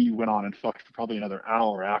 we went on and fucked for probably another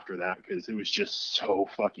hour after that, because it was just so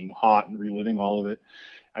fucking hot, and reliving all of it.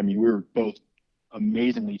 I mean, we were both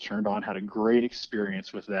amazingly turned on, had a great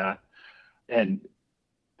experience with that. And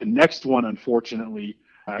the next one, unfortunately,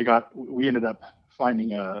 we ended up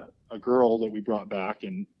finding a girl that we brought back,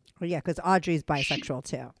 and Well, yeah, because Audrey's bisexual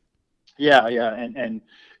too. yeah, and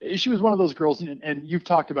she was one of those girls, and you've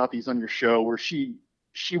talked about these on your show, where she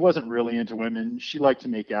wasn't really into women. She liked to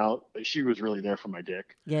make out, but she was really there for my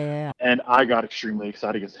dick. Yeah. And I got extremely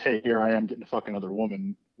excited because, hey, here I am getting to fuck another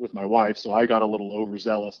woman with my wife. So I got a little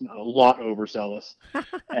overzealous, a lot overzealous.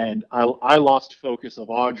 And I lost focus of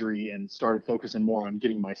Audrey and started focusing more on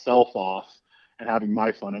getting myself off and having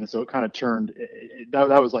my fun. And so it kind of turned, that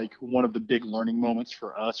was like one of the big learning moments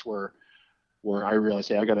for us, where I realized,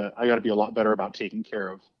 hey, I gotta be a lot better about taking care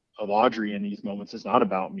of Audrey in these moments. It's not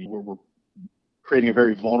about me. We're creating a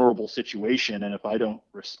very vulnerable situation, and if I don't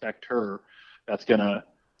respect her, that's gonna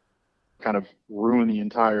kind of ruin the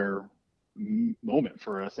entire moment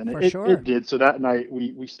for us. And it did. So that night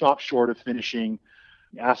we stopped short of finishing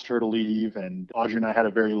asked her to leave, and Audrey and I had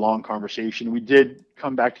a very long conversation. We did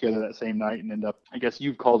come back together that same night and end up, I guess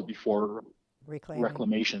you've called it before,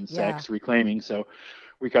 reclamation sex, reclaiming. So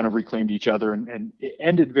we kind of reclaimed each other, and it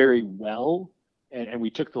ended very well. And we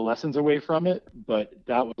took the lessons away from it, but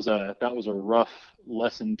that was a rough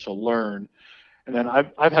lesson to learn. And then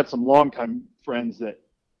I've had some longtime friends that,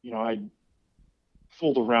 you know, I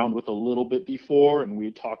fooled around with a little bit before, and we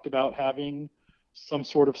had talked about having some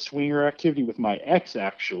sort of swinger activity with my ex,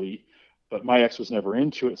 actually, but my ex was never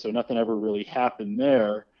into it, so nothing ever really happened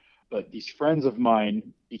there. But these friends of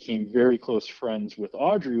mine became very close friends with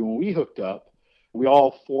Audrey when we hooked up. We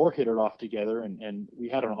all four hit it off together, and we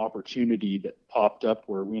had an opportunity that popped up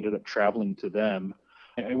where we ended up traveling to them.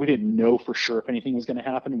 And we didn't know for sure if anything was going to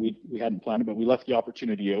happen. We hadn't planned it, but we left the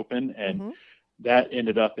opportunity open, and that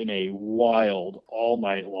ended up in a wild, all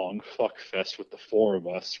night long fuck fest with the four of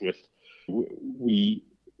us.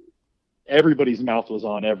 Everybody's mouth was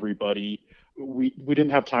on everybody. We didn't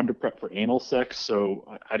have time to prep for anal sex,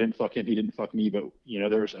 so I didn't fuck him, he didn't fuck me. But you know,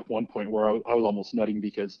 there was at one point where I was almost nutting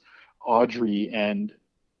because Audrey and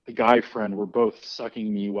the guy friend were both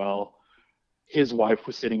sucking me while his wife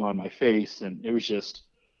was sitting on my face, and it was just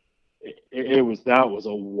that was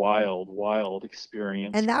a wild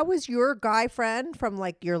experience. And that was your guy friend from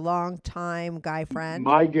like your longtime guy friend?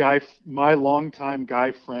 My longtime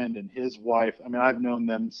guy friend and his wife. I mean, I've known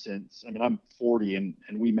them since, I'm 40 and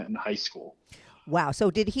we met in high school. Wow. So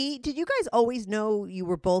did you guys always know you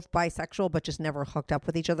were both bisexual but just never hooked up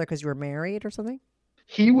with each other because you were married or something?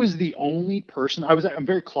 He was the only person. I'm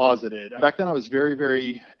very closeted. Back then I was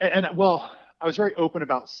very, I was very open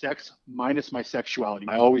about sex minus my sexuality.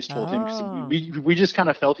 I always told him, cause we just kind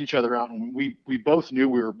of felt each other out, and we both knew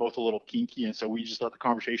we were both a little kinky, and so we just let the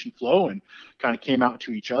conversation flow and kind of came out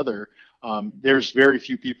to each other. There's very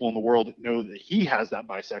few people in the world that know that he has that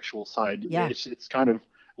bisexual side. Yeah. It's kind of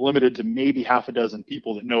limited to maybe half a dozen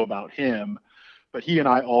people that know about him, but he and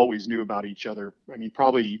I always knew about each other. I mean,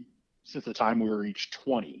 probably since the time we were each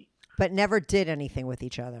 20. But never did anything with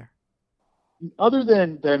each other. Other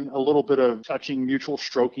than a little bit of touching, mutual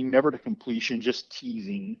stroking, never to completion, just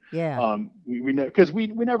teasing. Yeah. Because we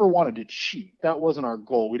never wanted to cheat. That wasn't our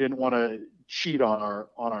goal. We didn't want to cheat on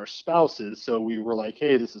our spouses. So we were like,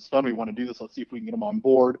 hey, this is fun. We want to do this. Let's see if we can get them on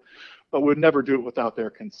board. But we'd never do it without their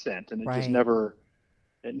consent. And it just never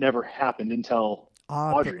happened until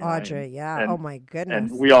Audrey, yeah. And, oh my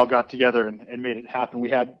goodness. And we all got together and made it happen. We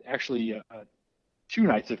had actually 2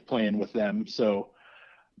 nights of playing with them. So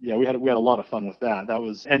yeah, we had a lot of fun with that. That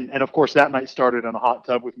was, and of course that night started in a hot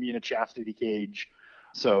tub with me in a chastity cage.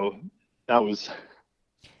 So that was.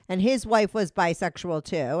 And his wife was bisexual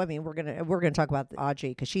too. I mean, we're gonna talk about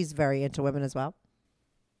Audrey because she's very into women as well.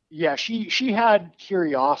 Yeah, she had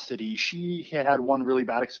curiosity. She had one really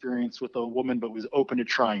bad experience with a woman, but was open to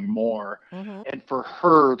trying more. Mm-hmm. And for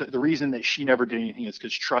her, the reason that she never did anything is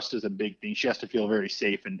because trust is a big thing. She has to feel very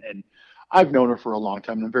safe. And I've known her for a long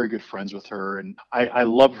time, and I'm very good friends with her. And I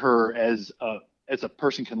love her as a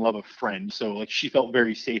person can love a friend. So like she felt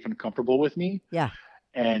very safe and comfortable with me. Yeah.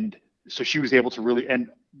 And so she was able to really, and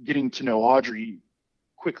getting to know Audrey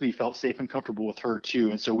quickly felt safe and comfortable with her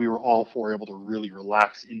too. And so we were all four able to really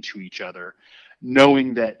relax into each other,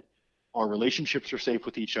 knowing that our relationships are safe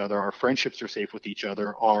with each other, our friendships are safe with each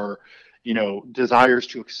other, our, desires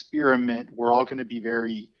to experiment, we're all going to be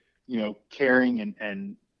very, caring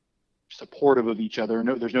and supportive of each other.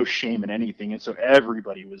 No, there's no shame in anything. And so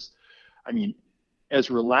everybody was,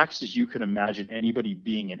 as relaxed as you could imagine anybody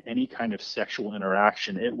being in any kind of sexual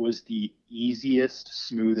interaction. It was the easiest,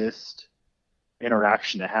 smoothest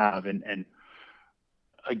interaction to have. And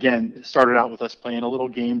again, it started out with us playing a little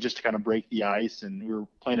game just to kind of break the ice, and we were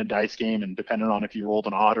playing a dice game, and depending on if you rolled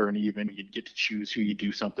an odd or an even, you'd get to choose who you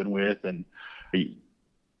do something with. And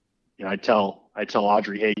I tell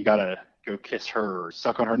Audrey, hey, you gotta go kiss her or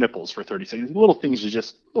suck on her nipples for 30 seconds. Little things,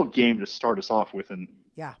 just a little game to start us off with. And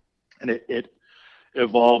yeah, and it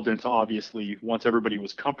evolved into, obviously, once everybody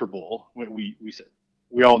was comfortable, we said,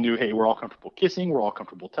 we all knew, hey, we're all comfortable kissing, we're all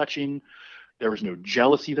comfortable touching. There was no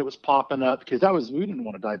jealousy that was popping up, because we didn't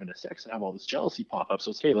want to dive into sex and have all this jealousy pop up.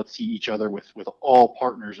 So it's, hey, let's see each other with all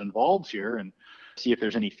partners involved here and see if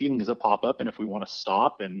there's any feelings that pop up, and if we want to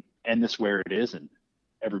stop and end this where it is. And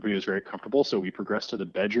everybody was very comfortable. So we progressed to the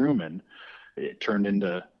bedroom, and it turned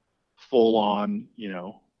into full on,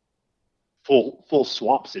 full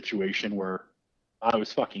swap situation where I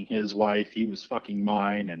was fucking his wife, he was fucking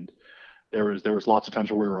mine, and there was lots of times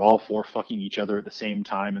where we were all four fucking each other at the same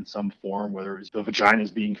time in some form, whether it was the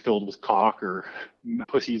vaginas being filled with cock or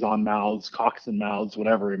pussies on mouths, cocks and mouths,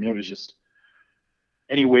 whatever. It was just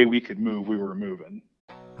any way we could move, we were moving.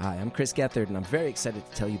 Hi, I'm Chris Gethard, and I'm very excited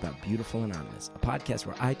to tell you about Beautiful Anonymous, a podcast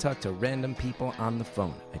where I talk to random people on the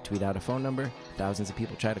phone. I tweet out a phone number, thousands of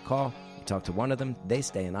people try to call. You talk to one of them, they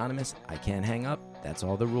stay anonymous. I can't hang up. That's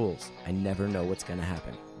all the rules. I never know what's going to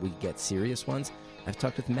happen. We get serious ones. I've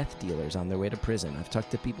talked with meth dealers on their way to prison. I've talked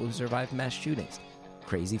to people who survived mass shootings.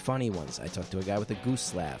 Crazy funny ones. I talked to a guy with a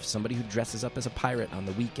goose laugh, somebody who dresses up as a pirate on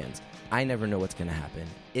the weekends. I never know what's going to happen.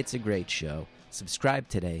 It's a great show. Subscribe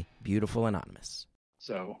today, Beautiful Anonymous.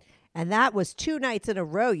 And that was 2 nights in a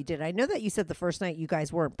row you did. I know that you said the first night you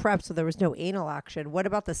guys weren't prepped, so there was no anal action. What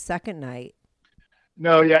about the second night?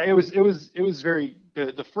 No, yeah, it was very.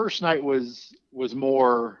 The first night was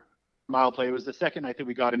more mild play. It was the second night that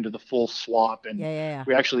we got into the full swap, and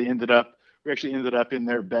we actually ended up in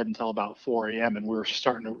their bed until about 4 a.m. and we were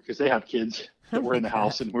starting to, because they have kids that were in the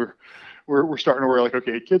house, and we're starting to worry, like,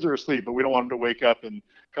 okay, kids are asleep, but we don't want them to wake up and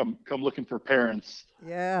come looking for parents.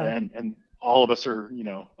 Yeah. And all of us are,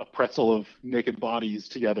 a pretzel of naked bodies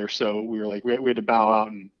together. So we were like, we had to bow out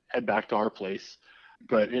and head back to our place.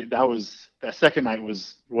 But that second night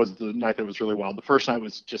was the night that was really wild. The first night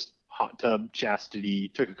was just hot tub chastity.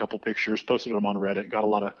 Took a couple pictures, posted them on Reddit. Got a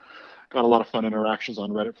lot of fun interactions on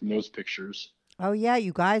Reddit from those pictures. Oh yeah,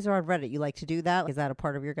 you guys are on Reddit. You like to do that? Is that a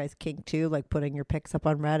part of your guys' kink too? Like putting your pics up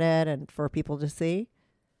on Reddit and for people to see?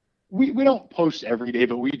 We don't post every day,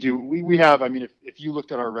 but we do. We have. I mean, if you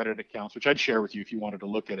looked at our Reddit accounts, which I'd share with you if you wanted to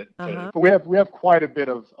look at it, but we have quite a bit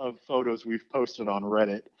of photos we've posted on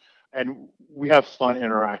Reddit, and we have fun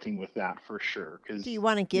interacting with that for sure. Because do you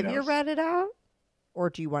want to give your Reddit out, or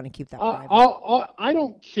do you want to keep that private? I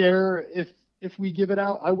don't care if we give it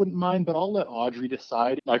out. I wouldn't mind, but I'll let Audrey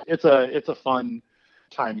decide. Like it's a fun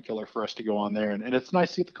time killer for us to go on there, and it's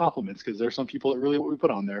nice to get the compliments because there's some people that really what we put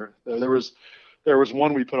on there. There was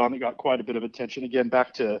one we put on that got quite a bit of attention. Again,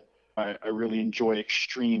 back to I really enjoy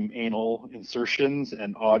extreme anal insertions,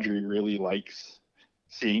 and Audrey really likes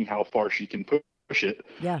seeing how far she can push it.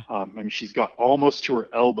 Yeah. I mean, she's got almost to her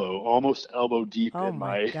elbow, almost elbow deep in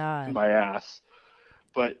my ass.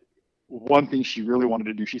 But one thing she really wanted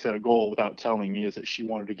to do, she set a goal without telling me, is that she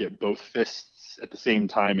wanted to get both fists at the same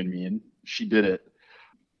time in me, and she did it.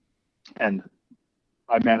 And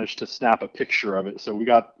I managed to snap a picture of it. So we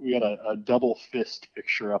got a double fist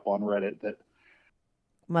picture up on Reddit that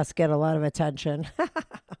must get a lot of attention.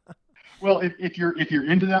 Well, if you're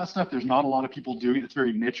into that stuff, there's not a lot of people doing it. It's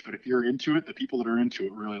very niche, but if you're into it, the people that are into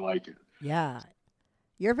it really like it. Yeah.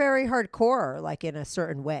 You're very hardcore, like in a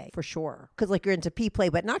certain way, for sure. Because like you're into pee play,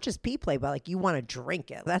 but not just pee play, but like you want to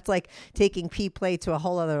drink it. That's like taking pee play to a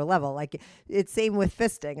whole other level. Like it's same with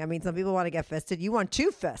fisting. I mean, some people want to get fisted. You want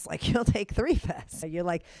 2 fists. Like you'll take 3 fists. You're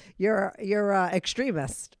like you're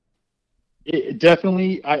extremist. It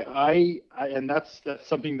definitely. I and that's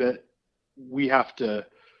something that we have to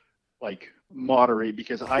like moderate,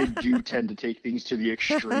 because I do tend to take things to the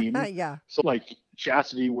extreme. Yeah. So like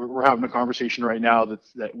chastity, we're having a conversation right now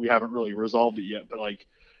that we haven't really resolved it yet. But like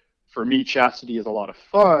for me, chastity is a lot of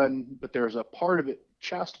fun, but there's a part of it.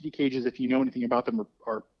 Chastity cages, if you know anything about them,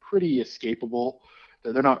 are pretty escapable.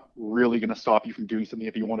 They're not really going to stop you from doing something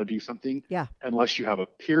if you want to do something. Yeah. Unless you have a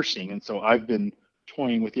piercing. And so I've been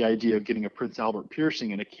toying with the idea of getting a Prince Albert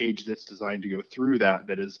piercing in a cage that's designed to go through that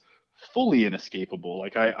is fully inescapable.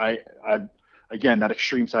 Like I again, that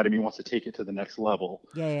extreme side of me wants to take it to the next level.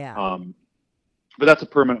 Yeah. But that's a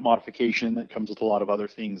permanent modification that comes with a lot of other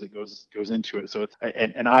things that goes into it. So it's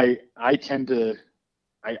I tend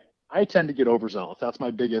to get overzealous. That's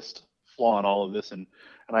my biggest flaw in all of this, and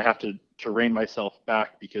I have to rein myself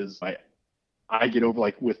back, because I get over,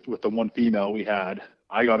 like with the one female we had,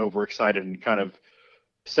 I got overexcited and kind of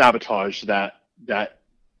sabotaged that.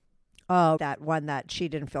 Oh, that one that she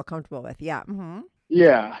didn't feel comfortable with. Yeah. Mm-hmm.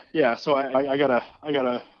 Yeah. So I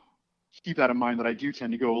gotta keep that in mind, that I do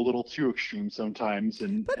tend to go a little too extreme sometimes.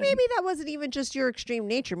 But maybe that wasn't even just your extreme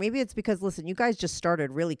nature. Maybe it's because, listen, you guys just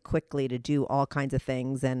started really quickly to do all kinds of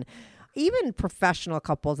things, and even professional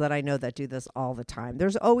couples that I know that do this all the time,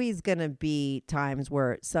 there's always going to be times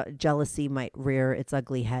where jealousy might rear its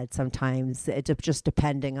ugly head sometimes. It's just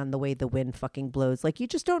depending on the way the wind fucking blows. Like, you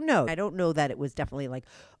just don't know. I don't know that it was definitely like,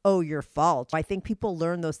 oh, your fault. I think people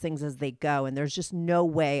learn those things as they go, and there's just no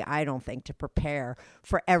way, I don't think, to prepare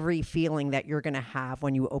for every feeling that you're going to have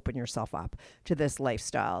when you open yourself up to this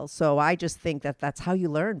lifestyle. So I just think that that's how you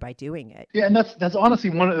learn, by doing it. Yeah, and that's honestly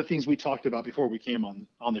one of the things we talked about before we came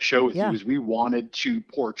on the show with you, is we wanted to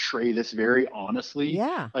portray this very honestly.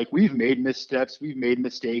 Yeah. Like, we've made missteps, we've made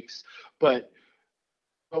mistakes, but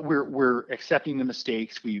we're accepting the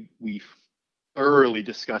mistakes. We thoroughly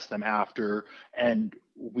discuss them after, and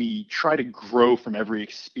we try to grow from every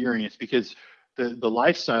experience, because the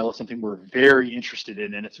lifestyle is something we're very interested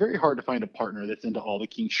in, and it's very hard to find a partner that's into all the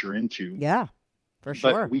kinks you're into. Yeah, for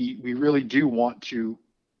sure. But we really do want to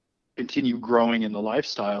continue growing in the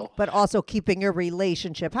lifestyle. But also keeping your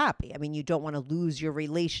relationship happy. I mean, you don't want to lose your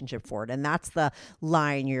relationship for it. And that's the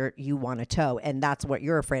line you want to toe. And that's what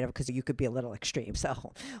you're afraid of, because you could be a little extreme.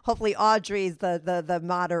 So hopefully Audrey's the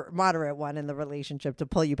moderate one in the relationship to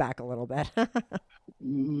pull you back a little bit.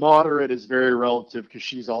 Moderate is very relative, because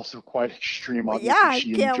she's also quite extreme. Obviously, Yeah,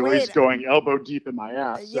 she can't enjoys wait. going elbow deep in my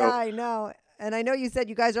ass. So. Yeah, I know. And I know you said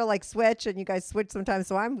you guys are like switch, and you guys switch sometimes.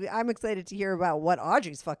 So I'm excited to hear about what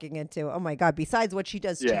Audrey's fucking into. Oh my God! Besides what she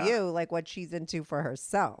does to you, like what she's into for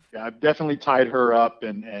herself. Yeah, I've definitely tied her up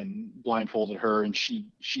and blindfolded her, and she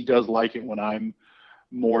does like it when I'm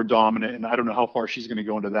more dominant. And I don't know how far she's going to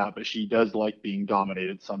go into that, but she does like being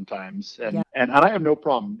dominated sometimes. And and I have no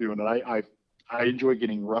problem doing it. I enjoy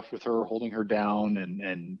getting rough with her, holding her down,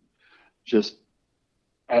 and just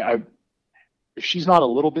I if she's not a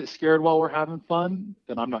little bit scared while we're having fun,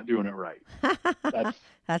 then I'm not doing it right.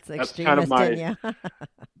 That's extremist in you.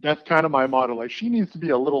 That's kind of my motto. Like, she needs to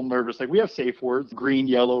be a little nervous. Like, we have safe words: green,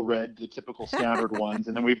 yellow, red, the typical standard ones,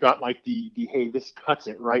 and then we've got like the hey, this cuts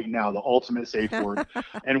it right now, the ultimate safe word.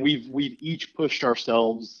 And we've each pushed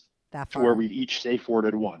ourselves to where we've each safe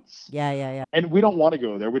worded once. Yeah. And we don't want to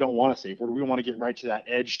go there. We don't want a safe word. We want to get right to that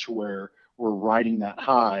edge to where we're riding that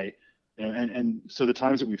high. And so the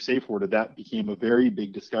times that we've safe worded, that became a very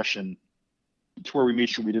big discussion, to where we made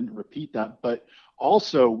sure we didn't repeat that. But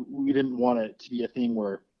also, we didn't want it to be a thing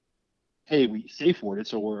where, hey, we safe worded,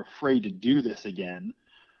 so we're afraid to do this again.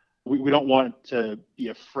 We don't want to be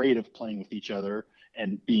afraid of playing with each other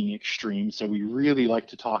and being extreme. So we really like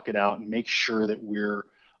to talk it out and make sure that we're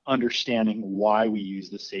understanding why we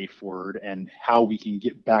use the safe word and how we can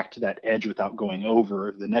get back to that edge without going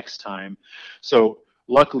over the next time. So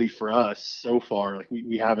luckily for us, so far, like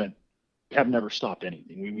we have never stopped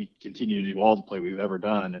anything. We continue to do all the play we've ever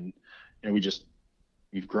done, and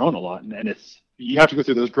we've grown a lot. And you have to go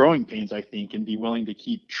through those growing pains, I think, and be willing to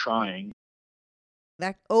keep trying.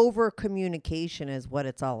 That over communication is what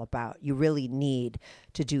it's all about. You really need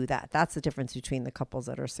to do that. That's the difference between the couples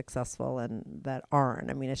that are successful and that aren't.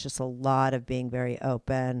 I mean, it's just a lot of being very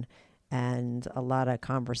open and a lot of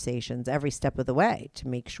conversations every step of the way to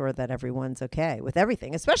make sure that everyone's okay with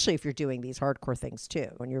everything, especially if you're doing these hardcore things too,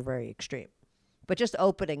 when you're very extreme. But just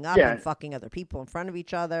opening up and fucking other people in front of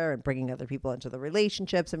each other and bringing other people into the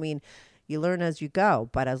relationships. I mean, you learn as you go,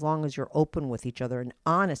 but as long as you're open with each other and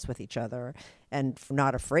honest with each other and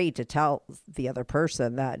not afraid to tell the other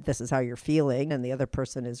person that this is how you're feeling, and the other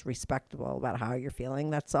person is respectable about how you're feeling,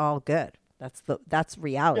 that's all good. That's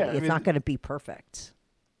reality. It's not going to be perfect.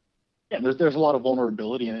 Yeah, there's a lot of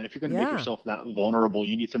vulnerability in it. If you're going to make yourself that vulnerable,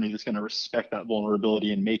 you need somebody that's going to respect that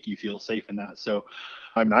vulnerability and make you feel safe in that. So,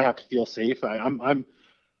 I mean, I have to feel safe. I'm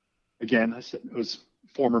again, I was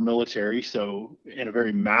former military, so in a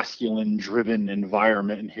very masculine-driven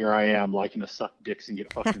environment, and here I am liking to suck dicks and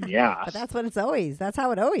get fucked in the ass. But that's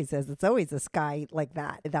how it always is. It's always this guy like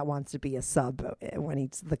that wants to be a sub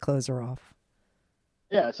when the clothes are off.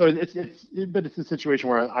 Yeah, so it's a situation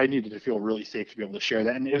where I needed to feel really safe to be able to share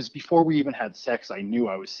that. And it was before we even had sex, I knew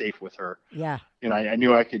I was safe with her. Yeah. And I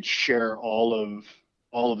knew I could share all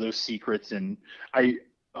of those secrets. And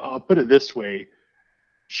I'll put it this way,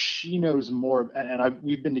 she knows more, and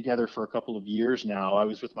we've been together for a couple of years now. I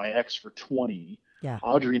was with my ex for 20. Yeah.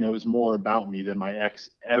 Audrey knows more about me than my ex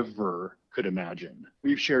ever could imagine.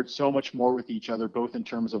 We've shared so much more with each other, both in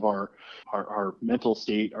terms of our mental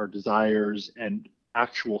state, our desires, and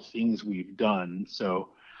actual things we've done.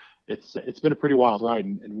 So it's been a pretty wild ride,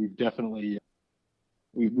 and we've definitely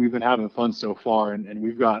we've been having fun so far, and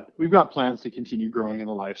we've got plans to continue growing in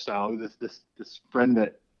the lifestyle. This friend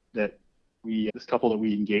this couple that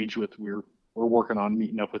we engage with, we're working on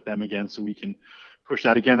meeting up with them again so we can push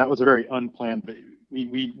that again. That was a very unplanned, but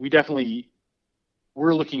we definitely,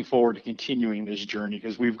 we're looking forward to continuing this journey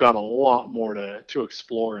because we've got a lot more to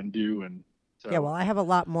explore and do. And so. Yeah, well, I have a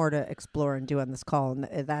lot more to explore and do on this call,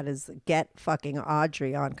 and that is get fucking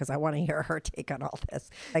Audrey on, because I want to hear her take on all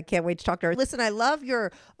this. I can't wait to talk to her. Listen, I love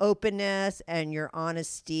your openness and your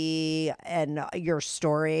honesty and your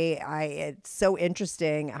story. It's so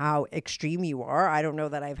interesting how extreme you are. I don't know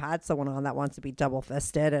that I've had someone on that wants to be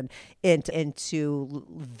double-fisted and into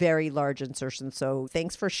very large insertions. So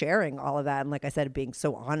thanks for sharing all of that, and like I said, being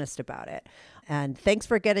so honest about it. And thanks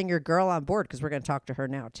for getting your girl on board, because we're going to talk to her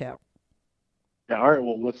now, too. Yeah, all right,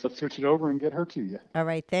 well, let's switch it over and get her to you. All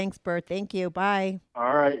right, thanks, Burt. Thank you. Bye.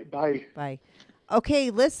 All right, bye. Bye. Okay,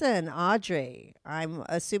 listen, Audrey, I'm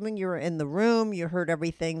assuming you were in the room. You heard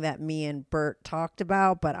everything that me and Burt talked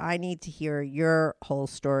about, but I need to hear your whole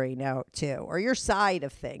story now, too, or your side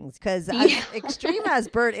of things. Because as extreme as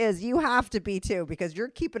Burt is, you have to be, too, because you're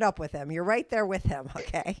keeping up with him. You're right there with him,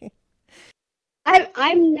 okay?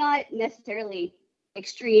 I'm not necessarily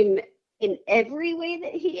extreme in every way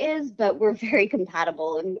that he is, but we're very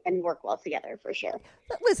compatible and work well together for sure.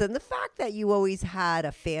 But listen, the fact that you always had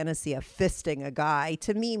a fantasy of fisting a guy,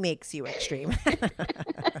 to me, makes you extreme.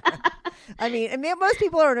 I mean, most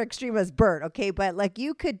people aren't extreme as Burt, okay? But like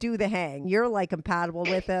you could do the hang. You're like compatible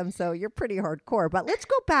with him, so you're pretty hardcore. But let's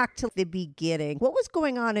go back to the beginning. What was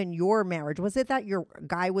going on in your marriage? Was it that your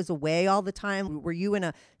guy was away all the time? Were you in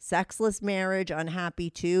a sexless marriage,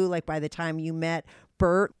 unhappy too? Like by the time you met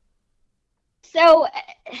Burt? So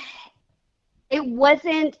it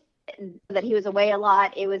wasn't that he was away a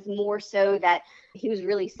lot. It was more so that he was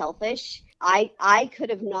really selfish. I could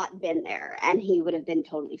have not been there and he would have been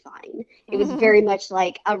totally fine. It was very much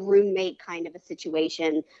like a roommate kind of a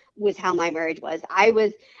situation was how my marriage was.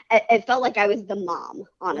 It felt like I was the mom,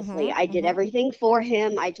 honestly. I did everything for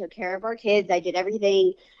him. I took care of our kids. I did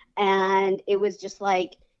everything. And it was just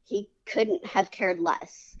like he couldn't have cared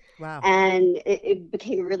less. Wow. And it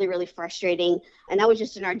became really, really frustrating. And that was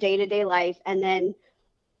just in our day-to-day life. And then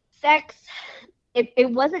sex,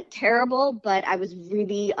 it wasn't terrible, but I was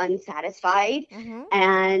really unsatisfied.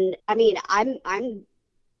 And I mean, I'm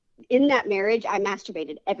in that marriage, I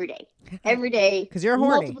masturbated every day. Because you're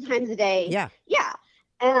horny. Multiple times a day. Yeah. Yeah.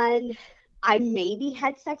 And I maybe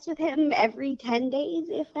had sex with him every 10 days,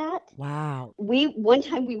 if that. Wow. One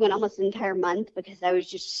time we went almost an entire month because I was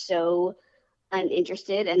just so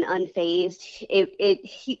uninterested and unfazed.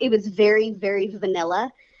 It was very, very vanilla.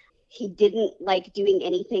 He didn't like doing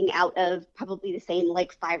anything out of probably the same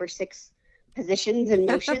like 5 or 6 positions and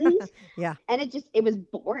motions. Yeah. And it was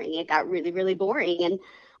boring. It got really, really boring. And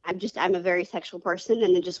I'm a very sexual person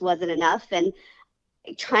and it just wasn't enough. And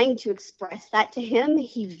trying to express that to him,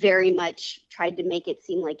 he very much tried to make it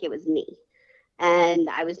seem like it was me. And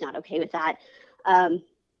I was not okay with that.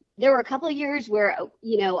 There were a couple of years where,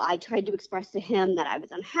 I tried to express to him that I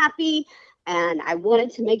was unhappy and I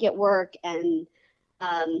wanted to make it work. And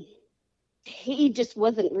he just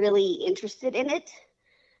wasn't really interested in it.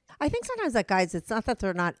 I think sometimes that guys, it's not that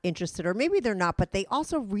they're not interested, or maybe they're not, but they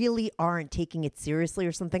also really aren't taking it seriously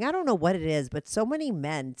or something. I don't know what it is, but so many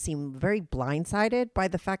men seem very blindsided by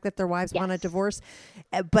the fact that their wives want a divorce.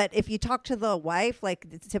 But if you talk to the wife, like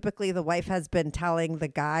typically the wife has been telling the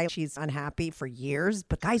guy she's unhappy for years,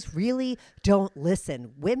 but guys really don't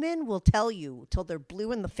listen. Women will tell you till they're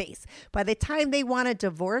blue in the face. By the time they want a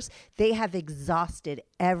divorce, they have exhausted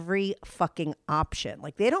every fucking option.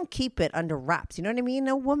 Like they don't keep it under wraps. You know what I mean?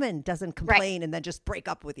 No woman doesn't complain and then just break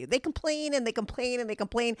up with you. They complain and they complain and they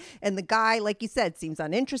complain. And the guy, like you said, seems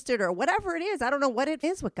uninterested or whatever it is. I don't know what it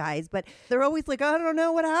is with guys, but they're always like, I don't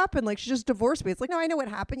know what happened. Like she just divorced me. It's like, no, I know what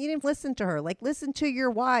happened. You didn't listen to her. Like listen to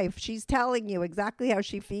your wife. She's telling you exactly how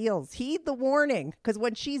she feels. Heed the warning. Because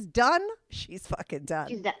when she's done, she's fucking done.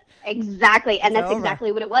 She's done. Exactly. And that's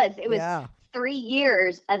exactly what it was. It was 3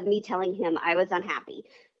 years of me telling him I was unhappy.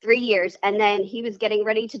 3 years. And then he was getting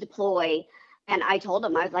ready to deploy. And I told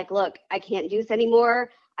him, I was like, look, I can't do this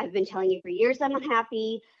anymore. I've been telling you for years I'm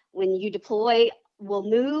unhappy. When you deploy, we'll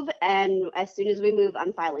move. And as soon as we move,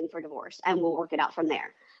 I'm filing for divorce and we'll work it out from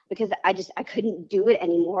there. Because I couldn't do it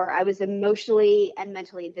anymore. I was emotionally and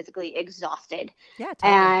mentally and physically exhausted. Yeah,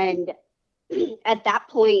 totally. And at that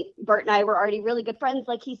point, Burt and I were already really good friends,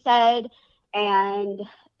 like he said. And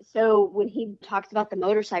so when he talks about the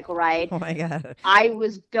motorcycle ride, oh my God, I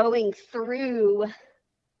was going through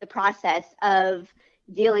the process of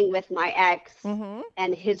dealing with my ex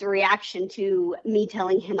and his reaction to me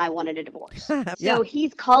telling him I wanted a divorce. So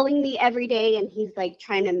he's calling me every day and he's like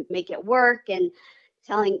trying to make it work and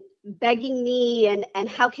begging me and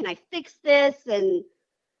how can I fix this? And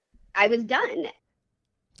I was done.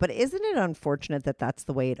 But isn't it unfortunate that that's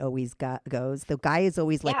the way it always goes? The guy is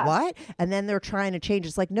always like, what? And then they're trying to change.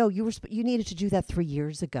 It's like, no, you needed to do that 3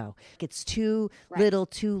 years ago. It's too little,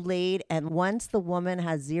 too late. And once the woman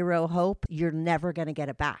has zero hope, you're never going to get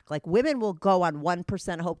it back. Like women will go on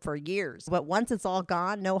 1% hope for years. But once it's all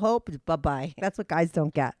gone, no hope, bye-bye. That's what guys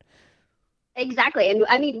don't get. Exactly. And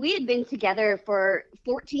I mean, we had been together for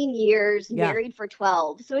 14 years, married for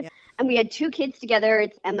 12. So and we had 2 kids together.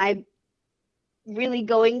 Am I really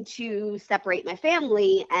going to separate my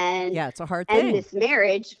family and it's a hard thing. End this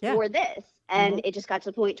marriage for this? And it just got to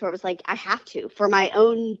the point where it was like, I have to, for my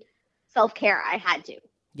own self-care, I had to.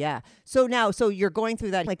 Yeah. So you're going through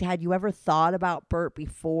that. Like, had you ever thought about Burt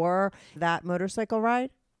before that motorcycle ride?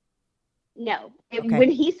 No. Okay. When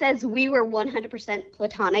he says we were 100%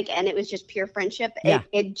 platonic and it was just pure friendship, Yeah.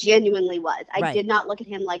 it genuinely was. I Right. did not look at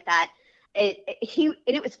him like that.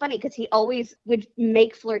 It was funny because he always would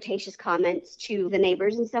make flirtatious comments to the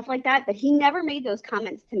neighbors and stuff like that, but he never made those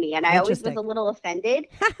comments to me, and I always was Interesting. a little offended.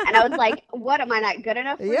 And I was like, "What, am I not good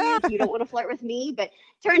enough for Yeah. you? If you don't want to flirt with me?" But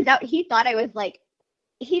turns out he thought I was like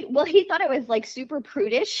he thought I was like super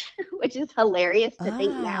prudish, which is hilarious to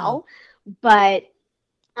think now. But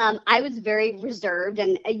I was very reserved,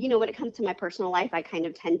 and when it comes to my personal life, I kind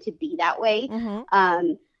of tend to be that way.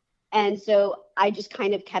 Mm-hmm. And so I just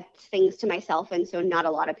kind of kept things to myself. And so not a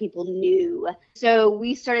lot of people knew. So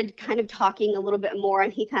we started kind of talking a little bit more,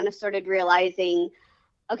 and he kind of started realizing,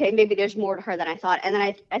 okay, maybe there's more to her than I thought. And then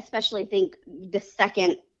I especially think the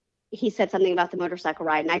second he said something about the motorcycle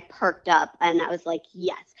ride, and I perked up, and I was like,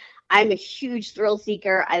 yes, I'm a huge thrill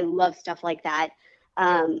seeker. I love stuff like that.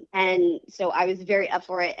 And so I was very up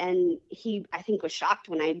for it. And he, I think, was shocked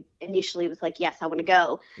when I initially was like, yes, I want to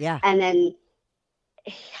go. Yeah. And then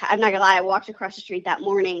I'm not gonna lie, I walked across the street that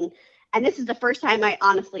morning, and this is the first time I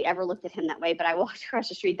honestly ever looked at him that way, but I walked across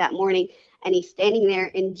the street that morning, and he's standing there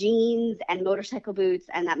in jeans and motorcycle boots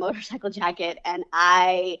and that motorcycle jacket, and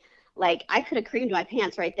I could have creamed my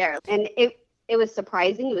pants right there. And it was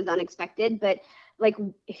surprising, it was unexpected, but like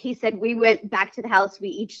he said, we went back to the house, we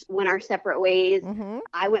each went our separate ways. Mm-hmm.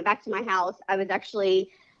 I went back to my house. I was actually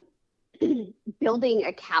building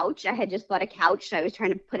a couch. I had just bought a couch. I was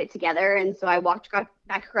trying to put it together. And so I walked back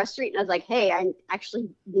across the street, and I was like, hey, I actually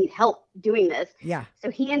need help doing this. Yeah.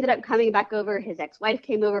 So he ended up coming back over. His ex-wife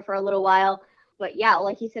came over for a little while. But yeah,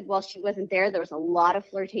 like he said, while she wasn't there was a lot of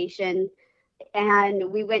flirtation.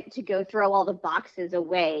 And we went to go throw all the boxes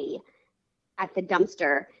away at the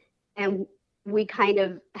dumpster. And we kind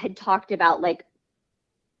of had talked about like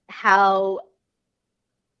how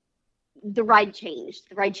the ride changed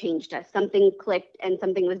us. Something clicked and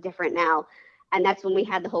something was different now. And that's when we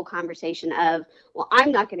had the whole conversation of, well,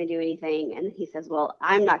 I'm not going to do anything. And he says, well,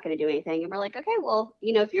 I'm not going to do anything. And we're like, okay, well,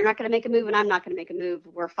 if you're not going to make a move and I'm not going to make a move,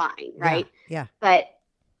 we're fine. Right. Yeah. But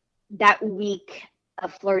that week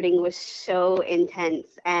of flirting was so intense.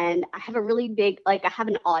 And I have a really big, I have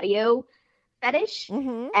an audio fetish.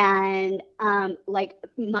 Mm-hmm. And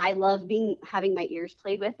my love having my ears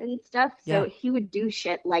played with and stuff. So he would do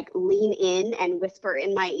shit like lean in and whisper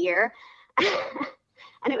in my ear.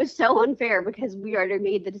 And it was so unfair because we already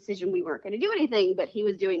made the decision we weren't going to do anything, but he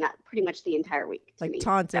was doing that pretty much the entire week to me.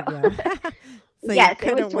 Taunted, so. yeah. So yes, you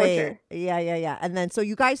couldn't it was torture. wait. Yeah. And then so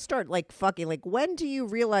you guys start fucking. When do you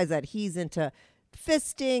realize that he's into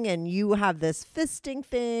fisting and you have this fisting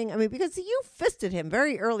thing? I mean, because you fisted him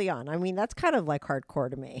very early on. I mean, that's kind of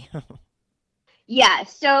hardcore to me. Yeah.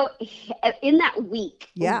 So in that week,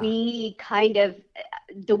 Yeah. we kind of,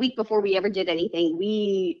 the week before we ever did anything,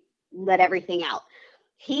 we let everything out.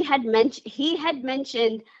 He had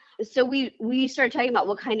mentioned, so we started talking about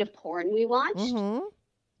what kind of porn we watched. Mm-hmm.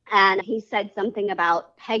 And he said something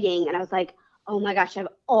about pegging. And I was like, oh my gosh, I've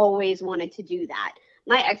always wanted to do that.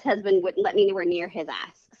 My ex-husband wouldn't let me anywhere near his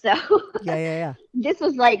ass. So Yeah. this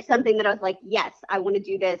was something that I was like, yes, I want to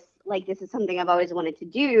do this. This is something I've always wanted to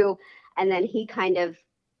do. And then he kind of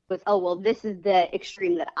was, oh, well, this is the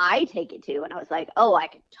extreme that I take it to. And I was like, oh, I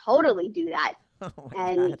could totally do that. Oh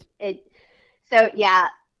my God. So yeah,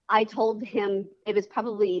 I told him, it was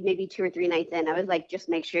probably maybe 2 or 3 nights in. I was like, just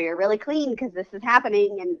make sure you're really clean because this is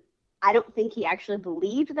happening. And I don't think he actually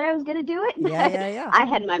believed that I was going to do it. Yeah. I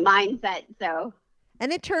had my mind set, so.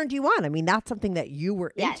 And it turned you on. I mean, that's something that you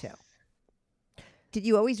were Yes. into. Did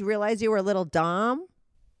you always realize you were a little dom?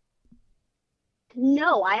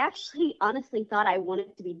 No, I actually honestly thought I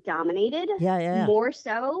wanted to be dominated. Yeah. More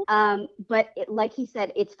so. But like he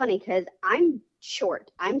said, it's funny because I'm short.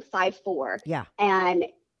 I'm 5'4". Yeah. And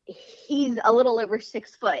he's a little over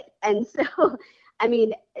 6 foot. And so, I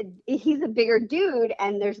mean, he's a bigger dude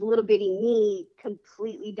and there's a little bitty me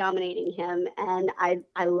completely dominating him. And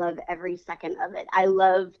I love every second of it. I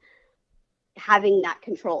love having that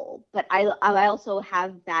control, but I also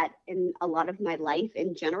have that in a lot of my life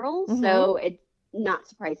in general. Mm-hmm. So it's not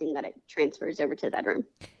surprising that it transfers over to the bedroom.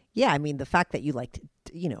 Yeah. I mean, the fact that you liked,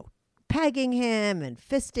 pegging him and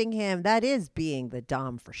fisting him, that is being the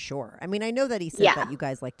dom for sure. I mean, I know that he said that you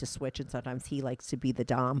guys like to switch and sometimes he likes to be the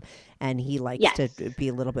dom and he likes to be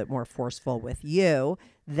a little bit more forceful with you.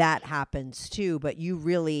 That happens too, but you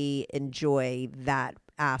really enjoy that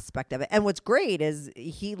aspect of it. And what's great is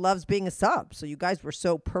he loves being a sub. So you guys were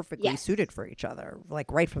so perfectly suited for each other,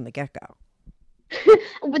 right from the get-go.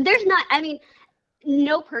 But there's not, I mean,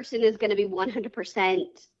 no person is going to be 100%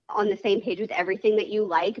 on the same page with everything that you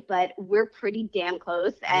like, but we're pretty damn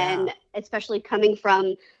close. And especially coming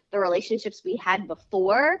from the relationships we had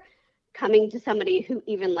before, coming to somebody who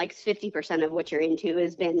even likes 50% of what you're into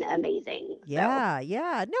has been amazing. Yeah,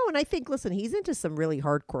 yeah. No, and I think, listen, he's into some really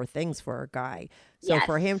hardcore things for a guy. So Yes.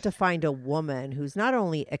 for him to find a woman who's not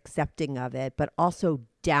only accepting of it, but also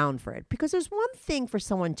down for it. Because there's one thing for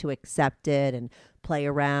someone to accept it and play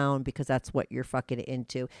around because that's what you're fucking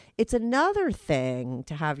into. It's another thing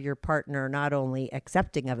to have your partner not only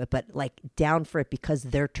accepting of it, but like down for it because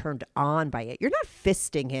they're turned on by it. You're not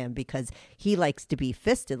fisting him because he likes to be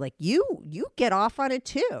fisted. Like you get off on it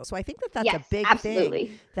too. So I think that that's Yes, a big absolutely.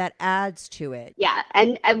 thing that adds to it. Yeah.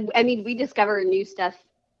 And I mean, we discover new stuff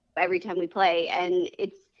every time we play, and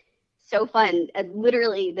it's so fun.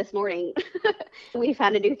 Literally this morning, we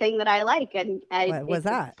found a new thing that I like, and What was it's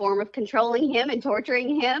that? a form of controlling him and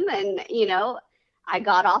torturing him, and you know, I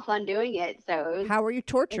got off on doing it. So it was, How are you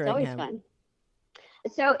it's torturing always him? fun.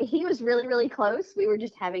 So he was really, really close. We were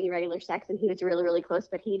just having regular sex, and he was really, really close,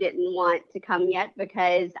 but he didn't want to come yet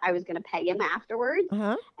because I was going to pay him afterwards.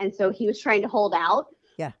 Uh-huh. And so he was trying to hold out.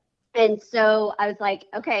 Yeah. And so I was like,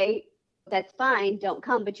 okay, that's fine. Don't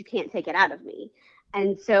come, but you can't take it out of me.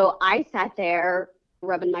 And so I sat there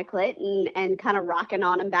rubbing my clit and kind of rocking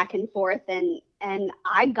on him back and forth. And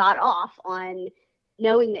I got off on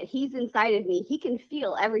knowing that he's inside of me. He can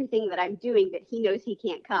feel everything that I'm doing, but he knows he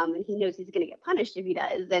can't come, and he knows he's going to get punished if he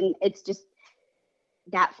does. And it's just,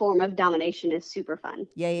 that form of domination is super fun.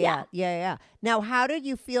 Yeah. Now, how did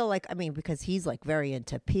you feel like, I mean, because he's like very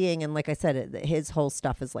into peeing. And like I said, his whole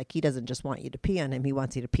stuff is like, he doesn't just want you to pee on him. He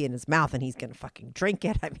wants you to pee in his mouth and he's going to fucking drink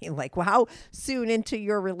it. I mean, like, well, how soon into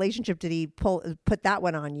your relationship did he put that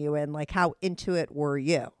one on you? And like, how into it were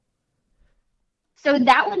you? So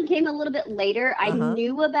that one came a little bit later. I Uh-huh.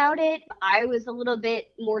 knew about it. I was a little bit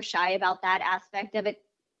more shy about that aspect of it.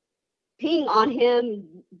 Peeing on him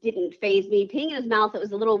didn't faze me. Peeing in his mouth, it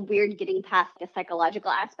was a little weird getting past the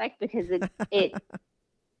psychological aspect because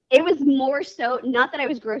it was more so, not that I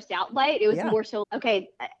was grossed out by it. It was more so,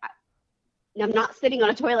 okay, I'm not sitting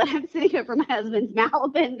on a toilet. I'm sitting over my husband's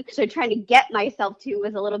mouth. And so trying to get myself to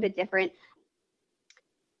was a little bit different.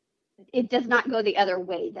 It does not go the other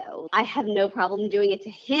way, though. I have no problem doing it to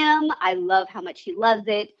him. I love how much he loves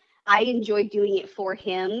it. I enjoy doing it for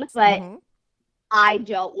him, but I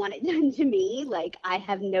don't want it done to me. Like, I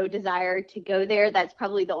have no desire to go there. That's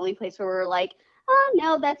probably the only place where we're like, oh,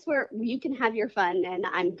 no, that's where you can have your fun, and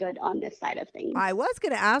I'm good on this side of things. I was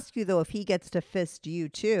going to ask you, though, if he gets to fist you,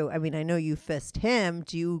 too. I mean, I know you fist him.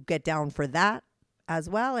 Do you get down for that as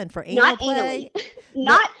well? And for anal Not play?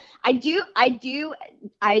 Anally.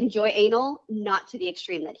 I enjoy anal, not to the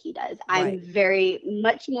extreme that he does. I'm Right. very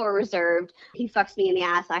much more reserved. He fucks me in the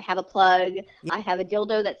ass. I have a plug. Yeah. I have a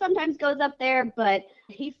dildo that sometimes goes up there, but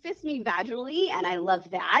he fists me vaginally, and I love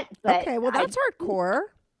that. But Okay, well, that's hardcore.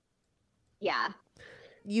 Yeah.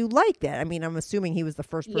 You liked it. I mean, I'm assuming he was the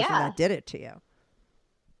first person that did it to you.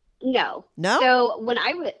 No. No? So when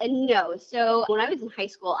I was in high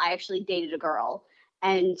school, I actually dated a girl.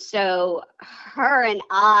 And so her and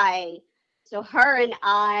I got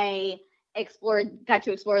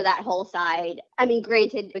to explore that whole side. I mean,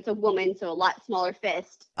 granted, it's a woman, so a lot smaller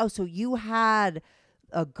fist. Oh, so you had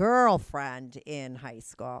a girlfriend in high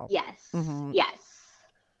school. Yes. Mhm. Yes.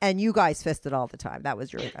 And you guys fisted all the time. That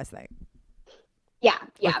was your guys' thing.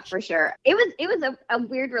 Yeah, for sure. It was a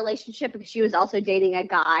weird relationship because she was also dating a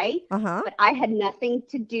guy, Uh-huh. but I had nothing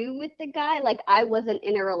to do with the guy. Like, I wasn't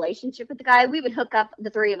in a relationship with the guy. We would hook up,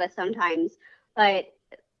 the three of us sometimes, but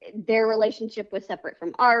their relationship was separate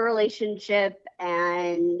from our relationship.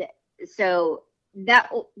 And so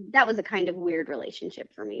that was a kind of weird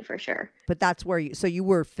relationship for me, for sure. But that's where you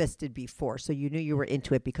were fisted before. So you knew you were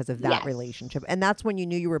into it because of that Yes. relationship. And that's when you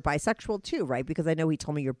knew you were bisexual too, right? Because I know he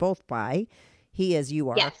told me you're both bi. He is, you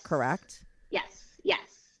are, Yes. correct? Yes.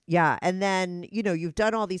 Yeah. And then, you've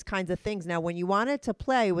done all these kinds of things. Now, when you wanted to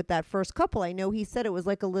play with that first couple, I know he said it was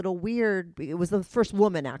like a little weird. It was the first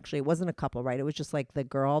woman, actually. It wasn't a couple, right? It was just like the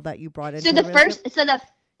girl that you brought into So the the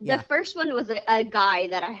relationship? first one was a guy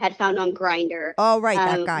that I had found on Grindr. Oh, right.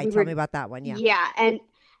 That guy. Tell me about that one. Yeah. Yeah.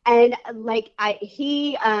 And like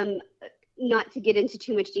he not to get into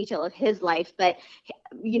too much detail of his life, but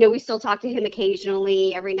we still talk to him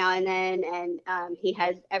occasionally every now and then, and he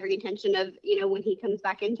has every intention of when he comes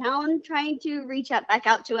back in town trying to reach back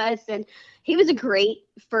out to us. And he was a great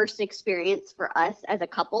first experience for us as a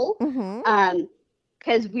couple,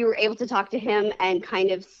 because we were able to talk to him and kind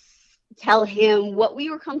of tell him what we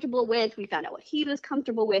were comfortable with. We found out what he was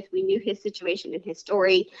comfortable with. We knew his situation and his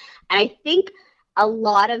story, and I think a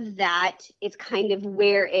lot of that is kind of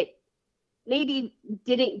where it maybe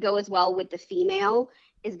didn't go as well with the female,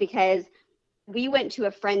 is because we went to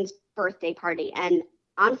a friend's birthday party, and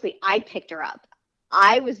honestly, I picked her up.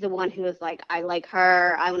 I was the one who was like, I like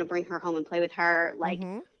her. I want to bring her home and play with her. Like,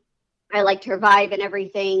 I liked her vibe and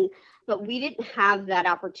everything. But we didn't have that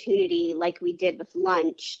opportunity like we did with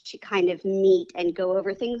lunch to kind of meet and go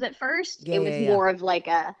over things at first. It was more of like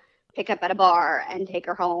a pick up at a bar and take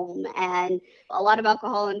her home, and a lot of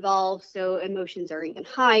alcohol involved. So emotions are even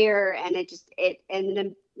higher. And it ended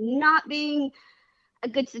up not being a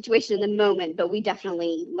good situation in the moment, but we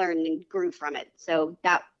definitely learned and grew from it. So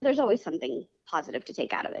that there's always something positive to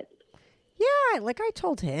take out of it. Yeah, like I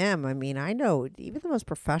told him, I mean, I know even the most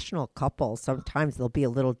professional couples, sometimes there'll be a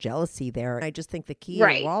little jealousy there. And I just think the key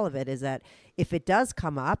to all of it is that if it does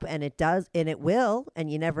come up, and it does, and it will,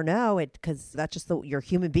 and you never know it, because that's just you're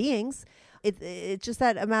human beings. It's just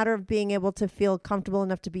that a matter of being able to feel comfortable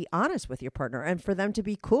enough to be honest with your partner and for them to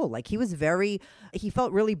be cool. Like he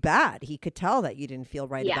felt really bad. He could tell that you didn't feel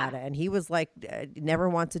right about it. And he was like, never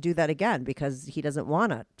want to do that again because he doesn't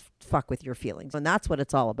want to fuck with your feelings. And that's what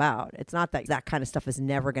it's all about. It's not that kind of stuff is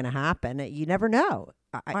never going to happen. You never know.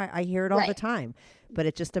 I hear it all the time. But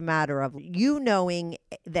it's just a matter of you knowing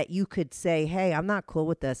that you could say, hey, I'm not cool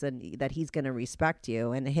with this, and that he's going to respect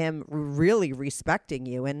you, and him really respecting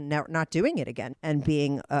you and not doing it again, and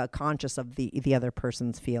being conscious of the other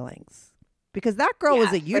person's feelings. Because that girl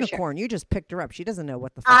was a unicorn. Sure. You just picked her up. She doesn't know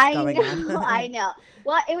what the fuck's going on. I know.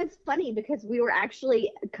 Well, it was funny because we were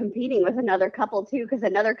actually competing with another couple too, because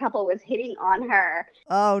another couple was hitting on her.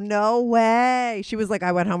 Oh, no way. She was like,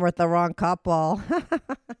 I went home with the wrong couple.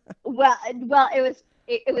 Well,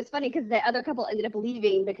 it was funny because the other couple ended up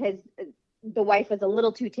leaving because the wife was a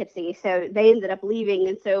little too tipsy. So they ended up leaving.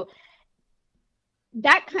 And so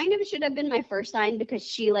that kind of should have been my first sign, because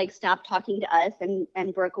she like stopped talking to us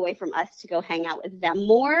and broke away from us to go hang out with them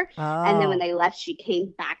more. And then when they left, she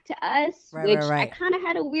came back to us, which I kind of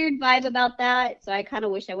had a weird vibe about that. So I kind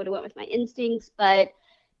of wish I would have went with my instincts, but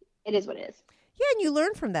it is what it is. Yeah, and you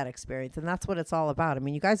learn from that experience, and that's what it's all about. I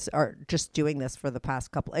mean, you guys are just doing this for the past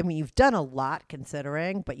couple. I mean, you've done a lot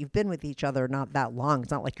considering, but you've been with each other not that long. It's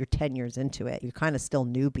not like you're 10 years into it. You're kind of still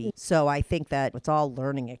newbie. So I think that it's all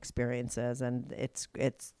learning experiences, and it's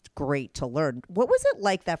great to learn. What was it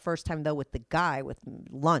like that first time, though, with the guy, with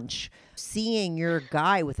lunch? Seeing your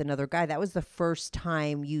guy with another guy, that was the first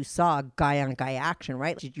time you saw guy-on-guy action,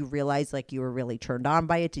 right? Did you realize, like, you were really turned on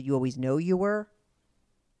by it? Did you always know you were?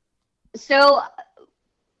 So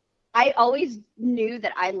I always knew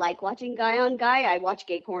that I like watching guy on guy. I watch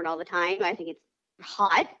gay porn all the time. I think it's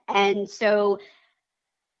hot. And so,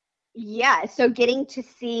 so getting to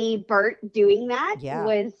see Burt doing that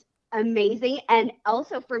was amazing. And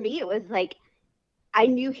also for me, it was like, I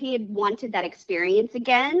knew he had wanted that experience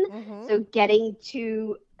again. Mm-hmm. So getting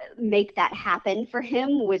to make that happen for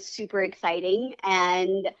him was super exciting.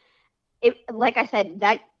 And it, like I said,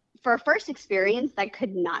 that for a first experience, that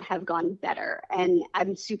could not have gone better. And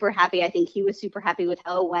I'm super happy. I think he was super happy with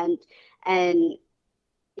how it went. And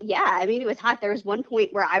I mean, it was hot. There was one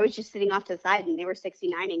point where I was just sitting off to the side and they were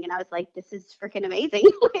 69ing, and I was like, this is freaking amazing.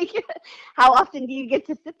 Like, how often do you get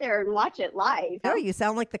to sit there and watch it live? No, you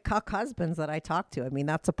sound like the cuck husbands that I talk to. I mean,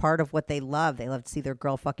 that's a part of what they love. They love to see their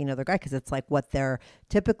girl fucking another guy, because it's like what they're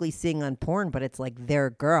typically seeing on porn, but it's like their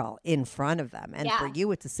girl in front of them. And for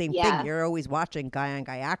you, it's the same thing. You're always watching guy on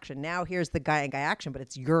guy action. Now here's the guy on guy action, but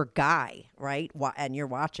it's your guy, right? And you're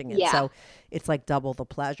watching it. So it's like double the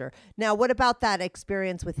pleasure. Now, what about that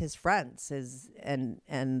experience with his friends,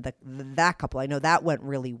 that couple? I know that went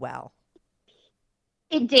really well.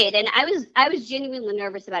 It did, and I was genuinely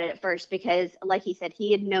nervous about it at first, because, like he said,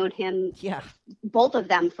 he had known him, both of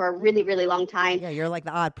them, for a really, really long time. Yeah, you're like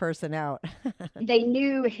the odd person out. They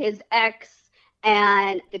knew his ex,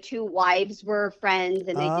 and the two wives were friends,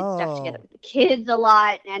 and they did stuff together with the kids a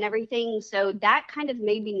lot and everything. So that kind of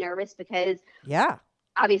made me nervous, because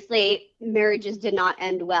obviously marriages did not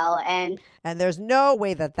end well, and there's no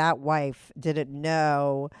way that wife didn't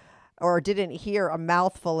know or didn't hear a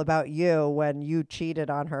mouthful about you when you cheated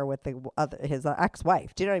on her with his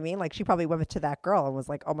ex-wife. Do you know what I mean? Like, she probably went to that girl and was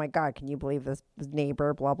like, oh my God, can you believe this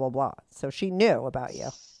neighbor, blah, blah, blah. So she knew about you.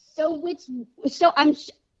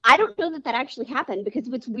 I don't know that actually happened, because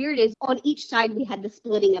what's weird is on each side we had the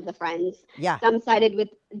splitting of the friends. Yeah. Some sided with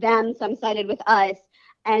them, some sided with us.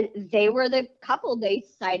 And they were the couple. They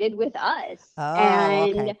sided with us. Oh,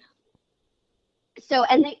 and so,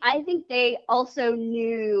 I think they also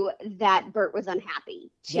knew that Burt was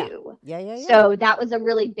unhappy too. Yeah. So that was a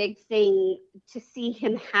really big thing, to see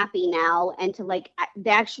him happy now, and to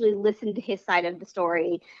they actually listen to his side of the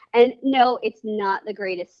story. And no, it's not the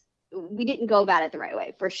greatest. We didn't go about it the right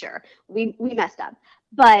way, for sure. We messed up.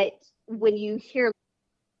 But when you hear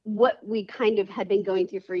what we kind of had been going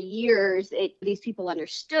through for years, these people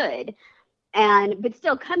understood. But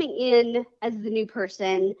still coming in as the new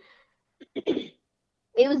person, it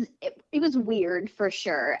was weird for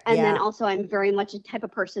sure. And then also I'm very much a type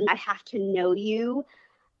of person, I have to know you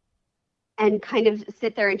and kind of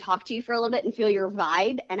sit there and talk to you for a little bit and feel your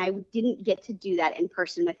vibe. And I didn't get to do that in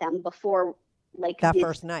person with them before, like that this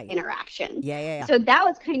first night interaction. Yeah. So that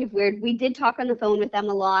was kind of weird. We did talk on the phone with them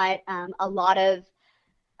a lot of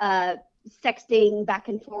sexting back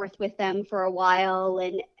and forth with them for a while.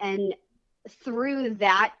 And through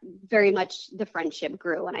that, very much the friendship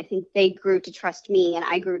grew. And I think they grew to trust me and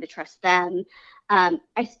I grew to trust them.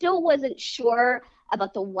 I still wasn't sure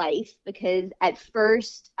about the wife because at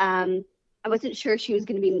first I wasn't sure she was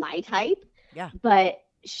going to be my type. Yeah. But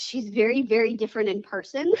she's very, very different in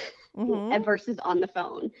person versus on the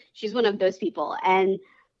phone. She's one of those people. And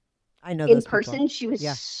I know in person, people. She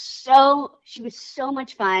was so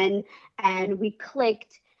much fun and we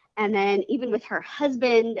clicked. And then even with her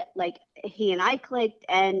husband, like he and I clicked,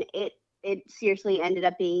 and it seriously ended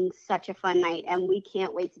up being such a fun night, and we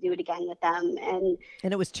can't wait to do it again with them. And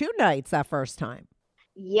it was 2 nights that first time.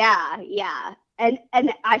 Yeah. And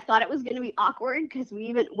I thought it was going to be awkward because we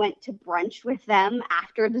even went to brunch with them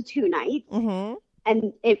after the 2 nights. Mm-hmm.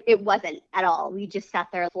 And it wasn't at all. We just sat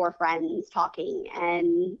there, 4 friends talking,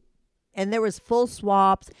 and there was full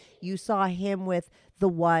swaps. You saw him with the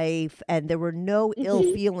wife, and there were no ill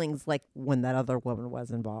feelings like when that other woman was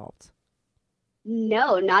involved.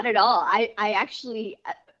 No, not at all. I actually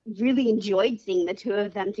really enjoyed seeing the 2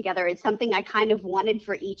 of them together. It's something I kind of wanted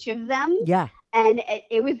for each of them. Yeah. And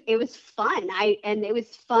it was fun. It was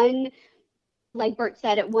fun. Like Burt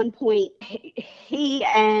said, at one point, he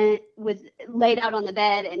was laid out on the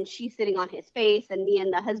bed and she's sitting on his face, and me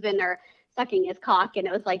and the husband are sucking his cock. And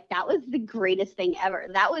it was like, that was the greatest thing ever.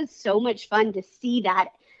 That was so much fun to see that,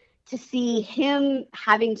 to see him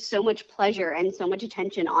having so much pleasure and so much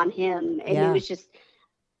attention on him. And it was just,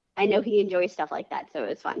 I know he enjoys stuff like that. So it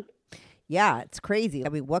was fun. Yeah, it's crazy. I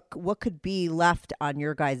mean, what could be left on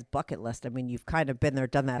your guys' bucket list? I mean, you've kind of been there,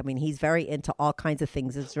 done that. I mean, he's very into all kinds of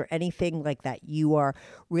things. Is there anything like that you are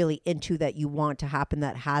really into that you want to happen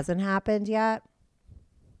that hasn't happened yet?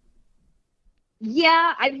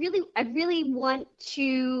 Yeah, I really want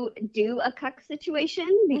to do a cuck situation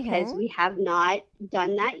because we have not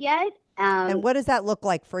done that yet. And what does that look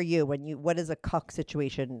like for you? What does a cuck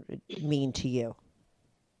situation mean to you?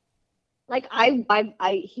 Like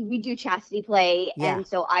we do chastity play, and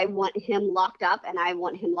so I want him locked up, and I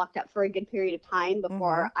want him locked up for a good period of time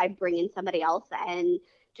before I bring in somebody else and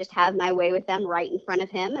just have my way with them right in front of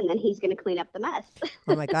him, and then he's going to clean up the mess.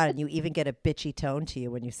 Oh my God! And you even get a bitchy tone to you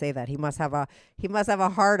when you say that. He must have a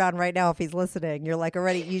hard on right now if he's listening. You're like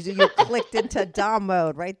already you clicked into Dom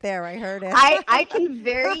mode right there. I heard it. I can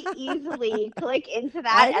very easily click into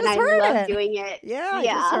that, and I love doing it. Yeah, I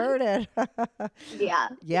just heard it.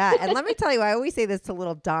 Yeah. And let me tell you, I always say this to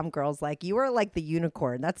little Dom girls: like, you are like the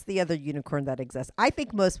unicorn. That's the other unicorn that exists. I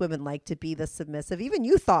think most women like to be the submissive. Even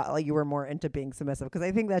you thought like you were more into being submissive because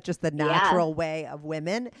I think that's just the natural way of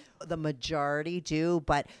women. The majority do.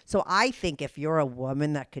 But so I think if you're a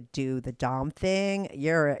woman that could do the Dom thing,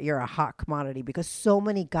 you're a hot commodity because so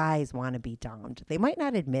many guys want to be domed. They might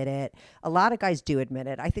not admit it. A lot of guys do admit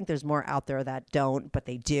it. I think there's more out there that don't, but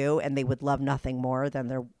they do, and they would love nothing more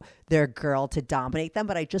than their girl to dominate them.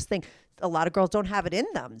 But I just think a lot of girls don't have it in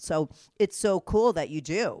them. So it's so cool that you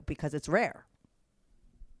do because it's rare.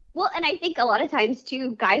 Well, and I think a lot of times,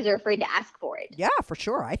 too, guys are afraid to ask for it. Yeah, for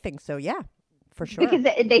sure. I think so, yeah. For sure. Because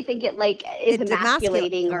they think it like is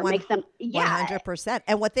emasculating or makes them 100%.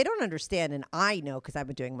 And what they don't understand, and I know because I've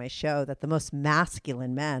been doing my show, that the most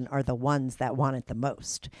masculine men are the ones that want it the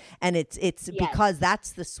most. And it's because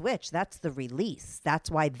that's the switch, that's the release. That's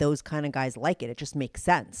why those kind of guys like it. It just makes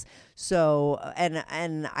sense. So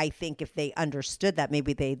and I think if they understood that,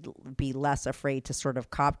 maybe they'd be less afraid to sort of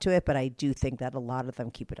cop to it. But I do think that a lot of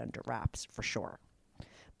them keep it under wraps for sure.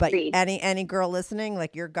 But any girl listening,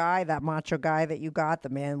 like your guy, that macho guy that you got, the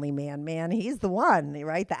manly man, he's the one,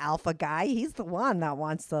 right? The alpha guy, he's the one that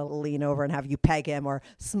wants to lean over and have you peg him or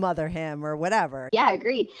smother him or whatever. Yeah,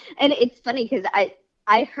 agreed. And it's funny because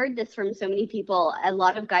I heard this from so many people. A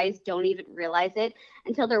lot of guys don't even realize it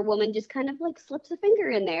until their woman just kind of like slips a finger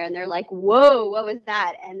in there and they're like, whoa, what was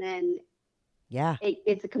that? And then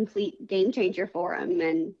it's a complete game changer for him.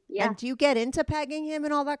 And And do you get into pegging him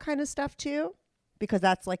and all that kind of stuff too? Because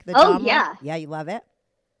that's like the drama. Yeah, you love it.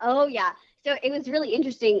 Oh yeah. So it was really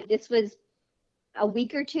interesting. This was a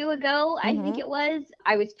week or two ago, I think it was,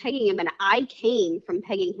 I was pegging him, and I came from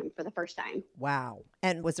pegging him for the first time. Wow.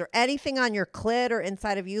 And was there anything on your clit or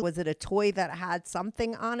inside of you? Was it a toy that had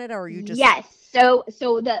something on it, or you just? Yes. So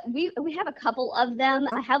we have a couple of them.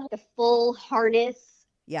 I have the full harness.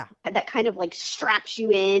 Yeah. That kind of like straps you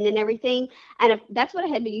in and everything. And that's what I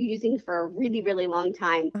had been using for a really, really long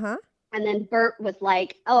time. And then Burt was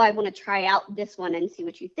like, oh, I want to try out this one and see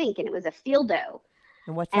what you think. And it was a Fieldo.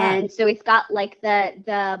 And what's that? And so it's got like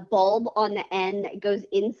the bulb on the end that goes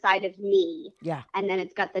inside of me. Yeah. And then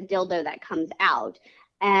it's got the dildo that comes out.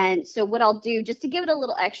 And so what I'll do, just to give it a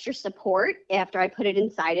little extra support after I put it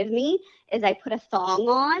inside of me, is I put a thong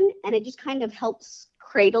on, and it just kind of helps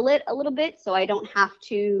cradle it a little bit so I don't have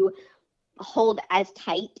to hold as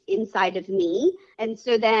tight inside of me. And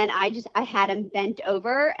so then I had him bent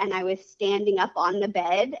over, and I was standing up on the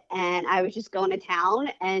bed, and I was just going to town,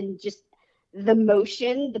 and just the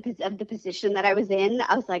motion of the position that I was in,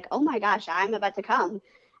 I was like, oh my gosh, I'm about to come.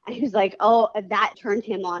 And he was like, oh, that turned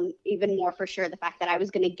him on even more for sure. The fact that I was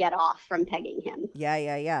going to get off from pegging him.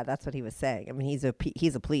 Yeah. That's what he was saying. I mean, he's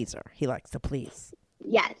a pleaser. He likes to please.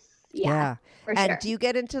 Yes. Yeah. For And sure. do you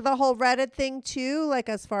get into the whole Reddit thing too? Like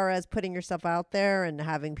as far as putting yourself out there and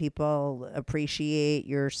having people appreciate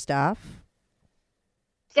your stuff?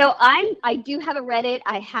 So I do have a Reddit.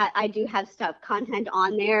 I do have content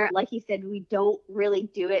on there. Like you said, we don't really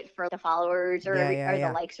do it for the followers or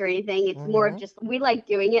the likes or anything. It's more of just, we like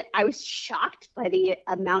doing it. I was shocked by the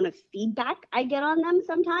amount of feedback I get on them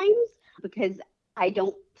sometimes, because I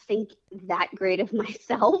don't think that great of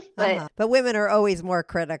myself. But But women are always more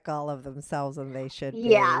critical of themselves than they should be.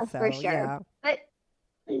 Yeah, so, for sure. Yeah. But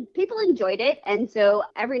people enjoyed it, and so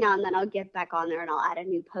every now and then I'll get back on there and I'll add a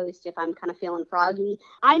new post if I'm kind of feeling froggy.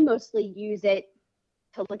 I mostly use it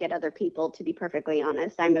to look at other people, to be perfectly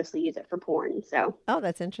honest. I mostly use it for porn. So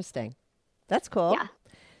That's interesting. That's cool. Yeah.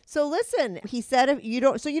 So listen, he said if you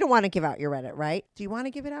don't want to give out your Reddit, right? Do you want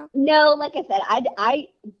to give it out? No, like I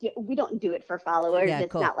said, we don't do it for followers. Yeah,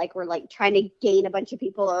 it's cool. not like we're like trying to gain a bunch of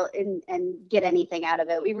people and get anything out of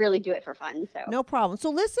it. We really do it for fun. So No problem. So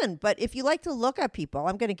listen, but if you like to look at people,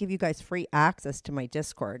 I'm going to give you guys free access to my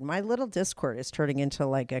Discord. My little Discord is turning into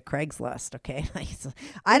like a Craigslist, okay?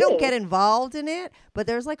 I don't get involved in it, but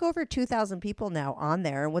there's like over 2,000 people now on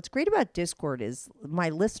there. And what's great about Discord is my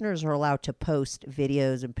listeners are allowed to post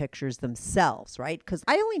videos and pictures themselves, right? Because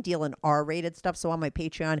I only deal in R-rated stuff. So on my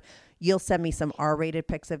Patreon, you'll send me some R-rated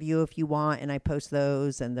pics of you if you want, and I post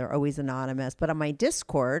those, and they're always anonymous. But on my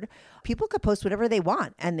Discord, people could post whatever they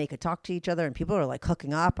want, and they could talk to each other, and people are like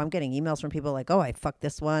hooking up. I'm getting emails from people like, oh, I fucked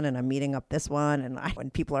this one, and I'm meeting up this one, and when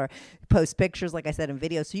people are post pictures, like I said, in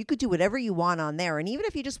videos. So you could do whatever you want on there. And even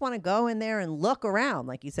if you just want to go in there and look around,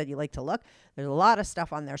 like you said, you like to look, there's a lot of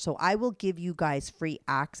stuff on there. So I will give you guys free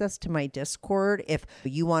access to my Discord. If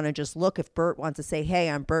you want to just look, if Burt wants to say, hey,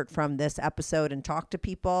 I'm Burt from this episode, and talk to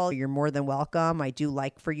people, you're more than welcome. I do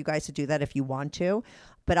like for you guys to do that if you want to.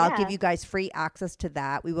 But I'll give you guys free access to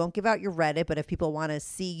that. We won't give out your Reddit, but if people want to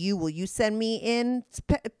see you, will you send me in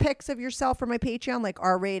pics of yourself for my Patreon, like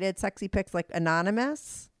R-rated, sexy pics, like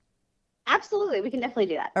anonymous? absolutely, we can definitely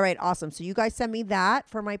do that. All right, awesome. So you guys send me that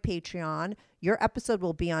for my Patreon. Your episode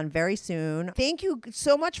will be on very soon. Thank you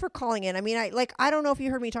so much for calling in. I mean, I don't know if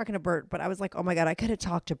you heard me talking to Burt, but I was like, oh my God, I could have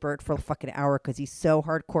talked to Burt for a fucking hour because he's so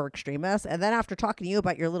hardcore extremist. And then after talking to you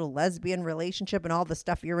about your little lesbian relationship and all the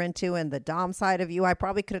stuff you're into and the dom side of you, I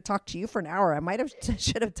probably could have talked to you for an hour. I might have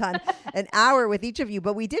should have done an hour with each of you,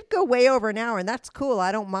 but we did go way over an hour, and that's cool.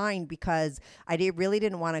 I don't mind because really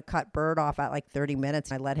didn't want to cut Burt off at like 30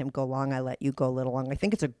 minutes. I let him go long. I let you go a little long. I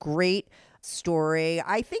think it's a great story.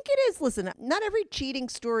 I think it is. Listen, not every cheating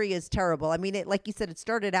story is terrible. I mean, it, like you said, it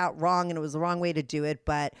started out wrong and it was the wrong way to do it.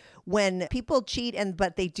 But when people cheat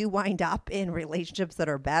but they do wind up in relationships that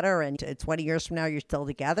are better, and 20 years from now you're still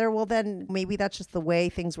together, well, then maybe that's just the way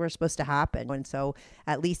things were supposed to happen. And so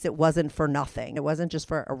at least it wasn't for nothing. It wasn't just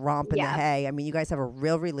for a romp in the hay. I mean, you guys have a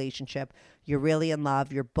real relationship. You're really in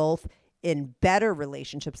love. You're both in better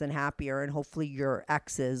relationships and happier, and hopefully your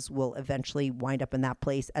exes will eventually wind up in that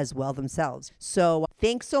place as well themselves. So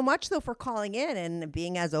thanks so much though for calling in and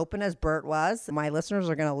being as open as Burt was. My listeners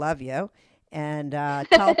are going to love you, and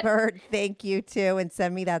tell Burt thank you too, and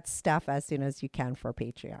send me that stuff as soon as you can for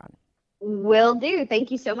Patreon. Will do.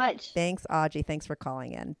 Thank you so much. Thanks, Audrey. Thanks for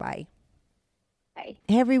calling in. Bye. Bye.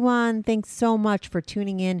 Hey everyone, thanks so much for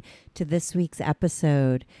tuning in to this week's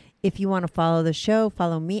episode. If you want to follow the show,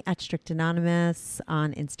 follow me at Strict Anonymous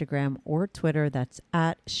on Instagram or Twitter. That's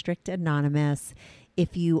at Strict Anonymous.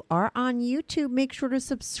 If you are on YouTube, make sure to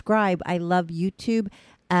subscribe. I love YouTube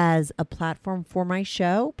as a platform for my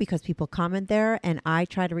show because people comment there, and I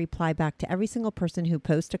try to reply back to every single person who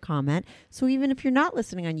posts a comment. So even if you're not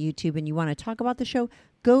listening on YouTube and you want to talk about the show,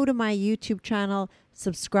 go to my YouTube channel,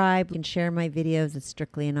 subscribe, and share my videos. It's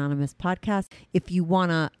Strictly Anonymous Podcast. If you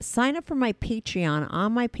want to sign up for my Patreon,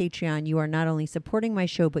 on my Patreon, you are not only supporting my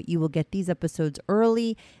show, but you will get these episodes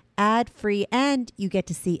early, ad-free, and you get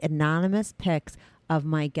to see anonymous pics of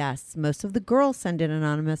my guests. Most of the girls send in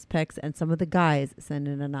anonymous pics and some of the guys send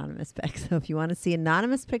in anonymous pics. So if you want to see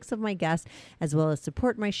anonymous pics of my guests, as well as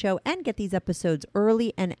support my show and get these episodes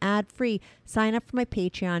early and ad-free, sign up for my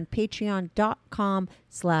Patreon,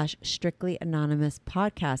 patreon.com/Strictly Anonymous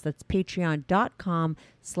Podcast. That's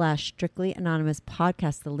patreon.com/Strictly Anonymous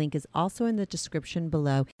Podcast. The link is also in the description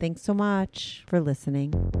below. Thanks so much for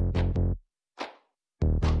listening.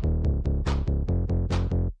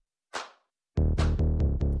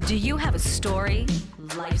 Do you have a story,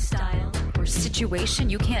 lifestyle, or situation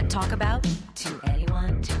you can't talk about to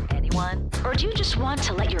anyone? Or do you just want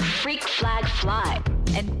to let your freak flag fly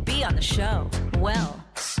and be on the show? Well,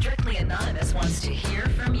 Strictly Anonymous wants to hear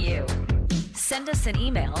from you. Send us an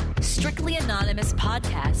email,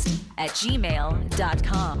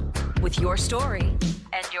 strictlyanonymouspodcast@gmail.com, with your story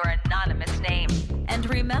and your anonymous name. And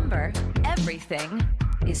remember, everything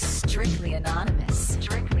is strictly anonymous.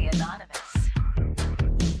 Strictly Anonymous.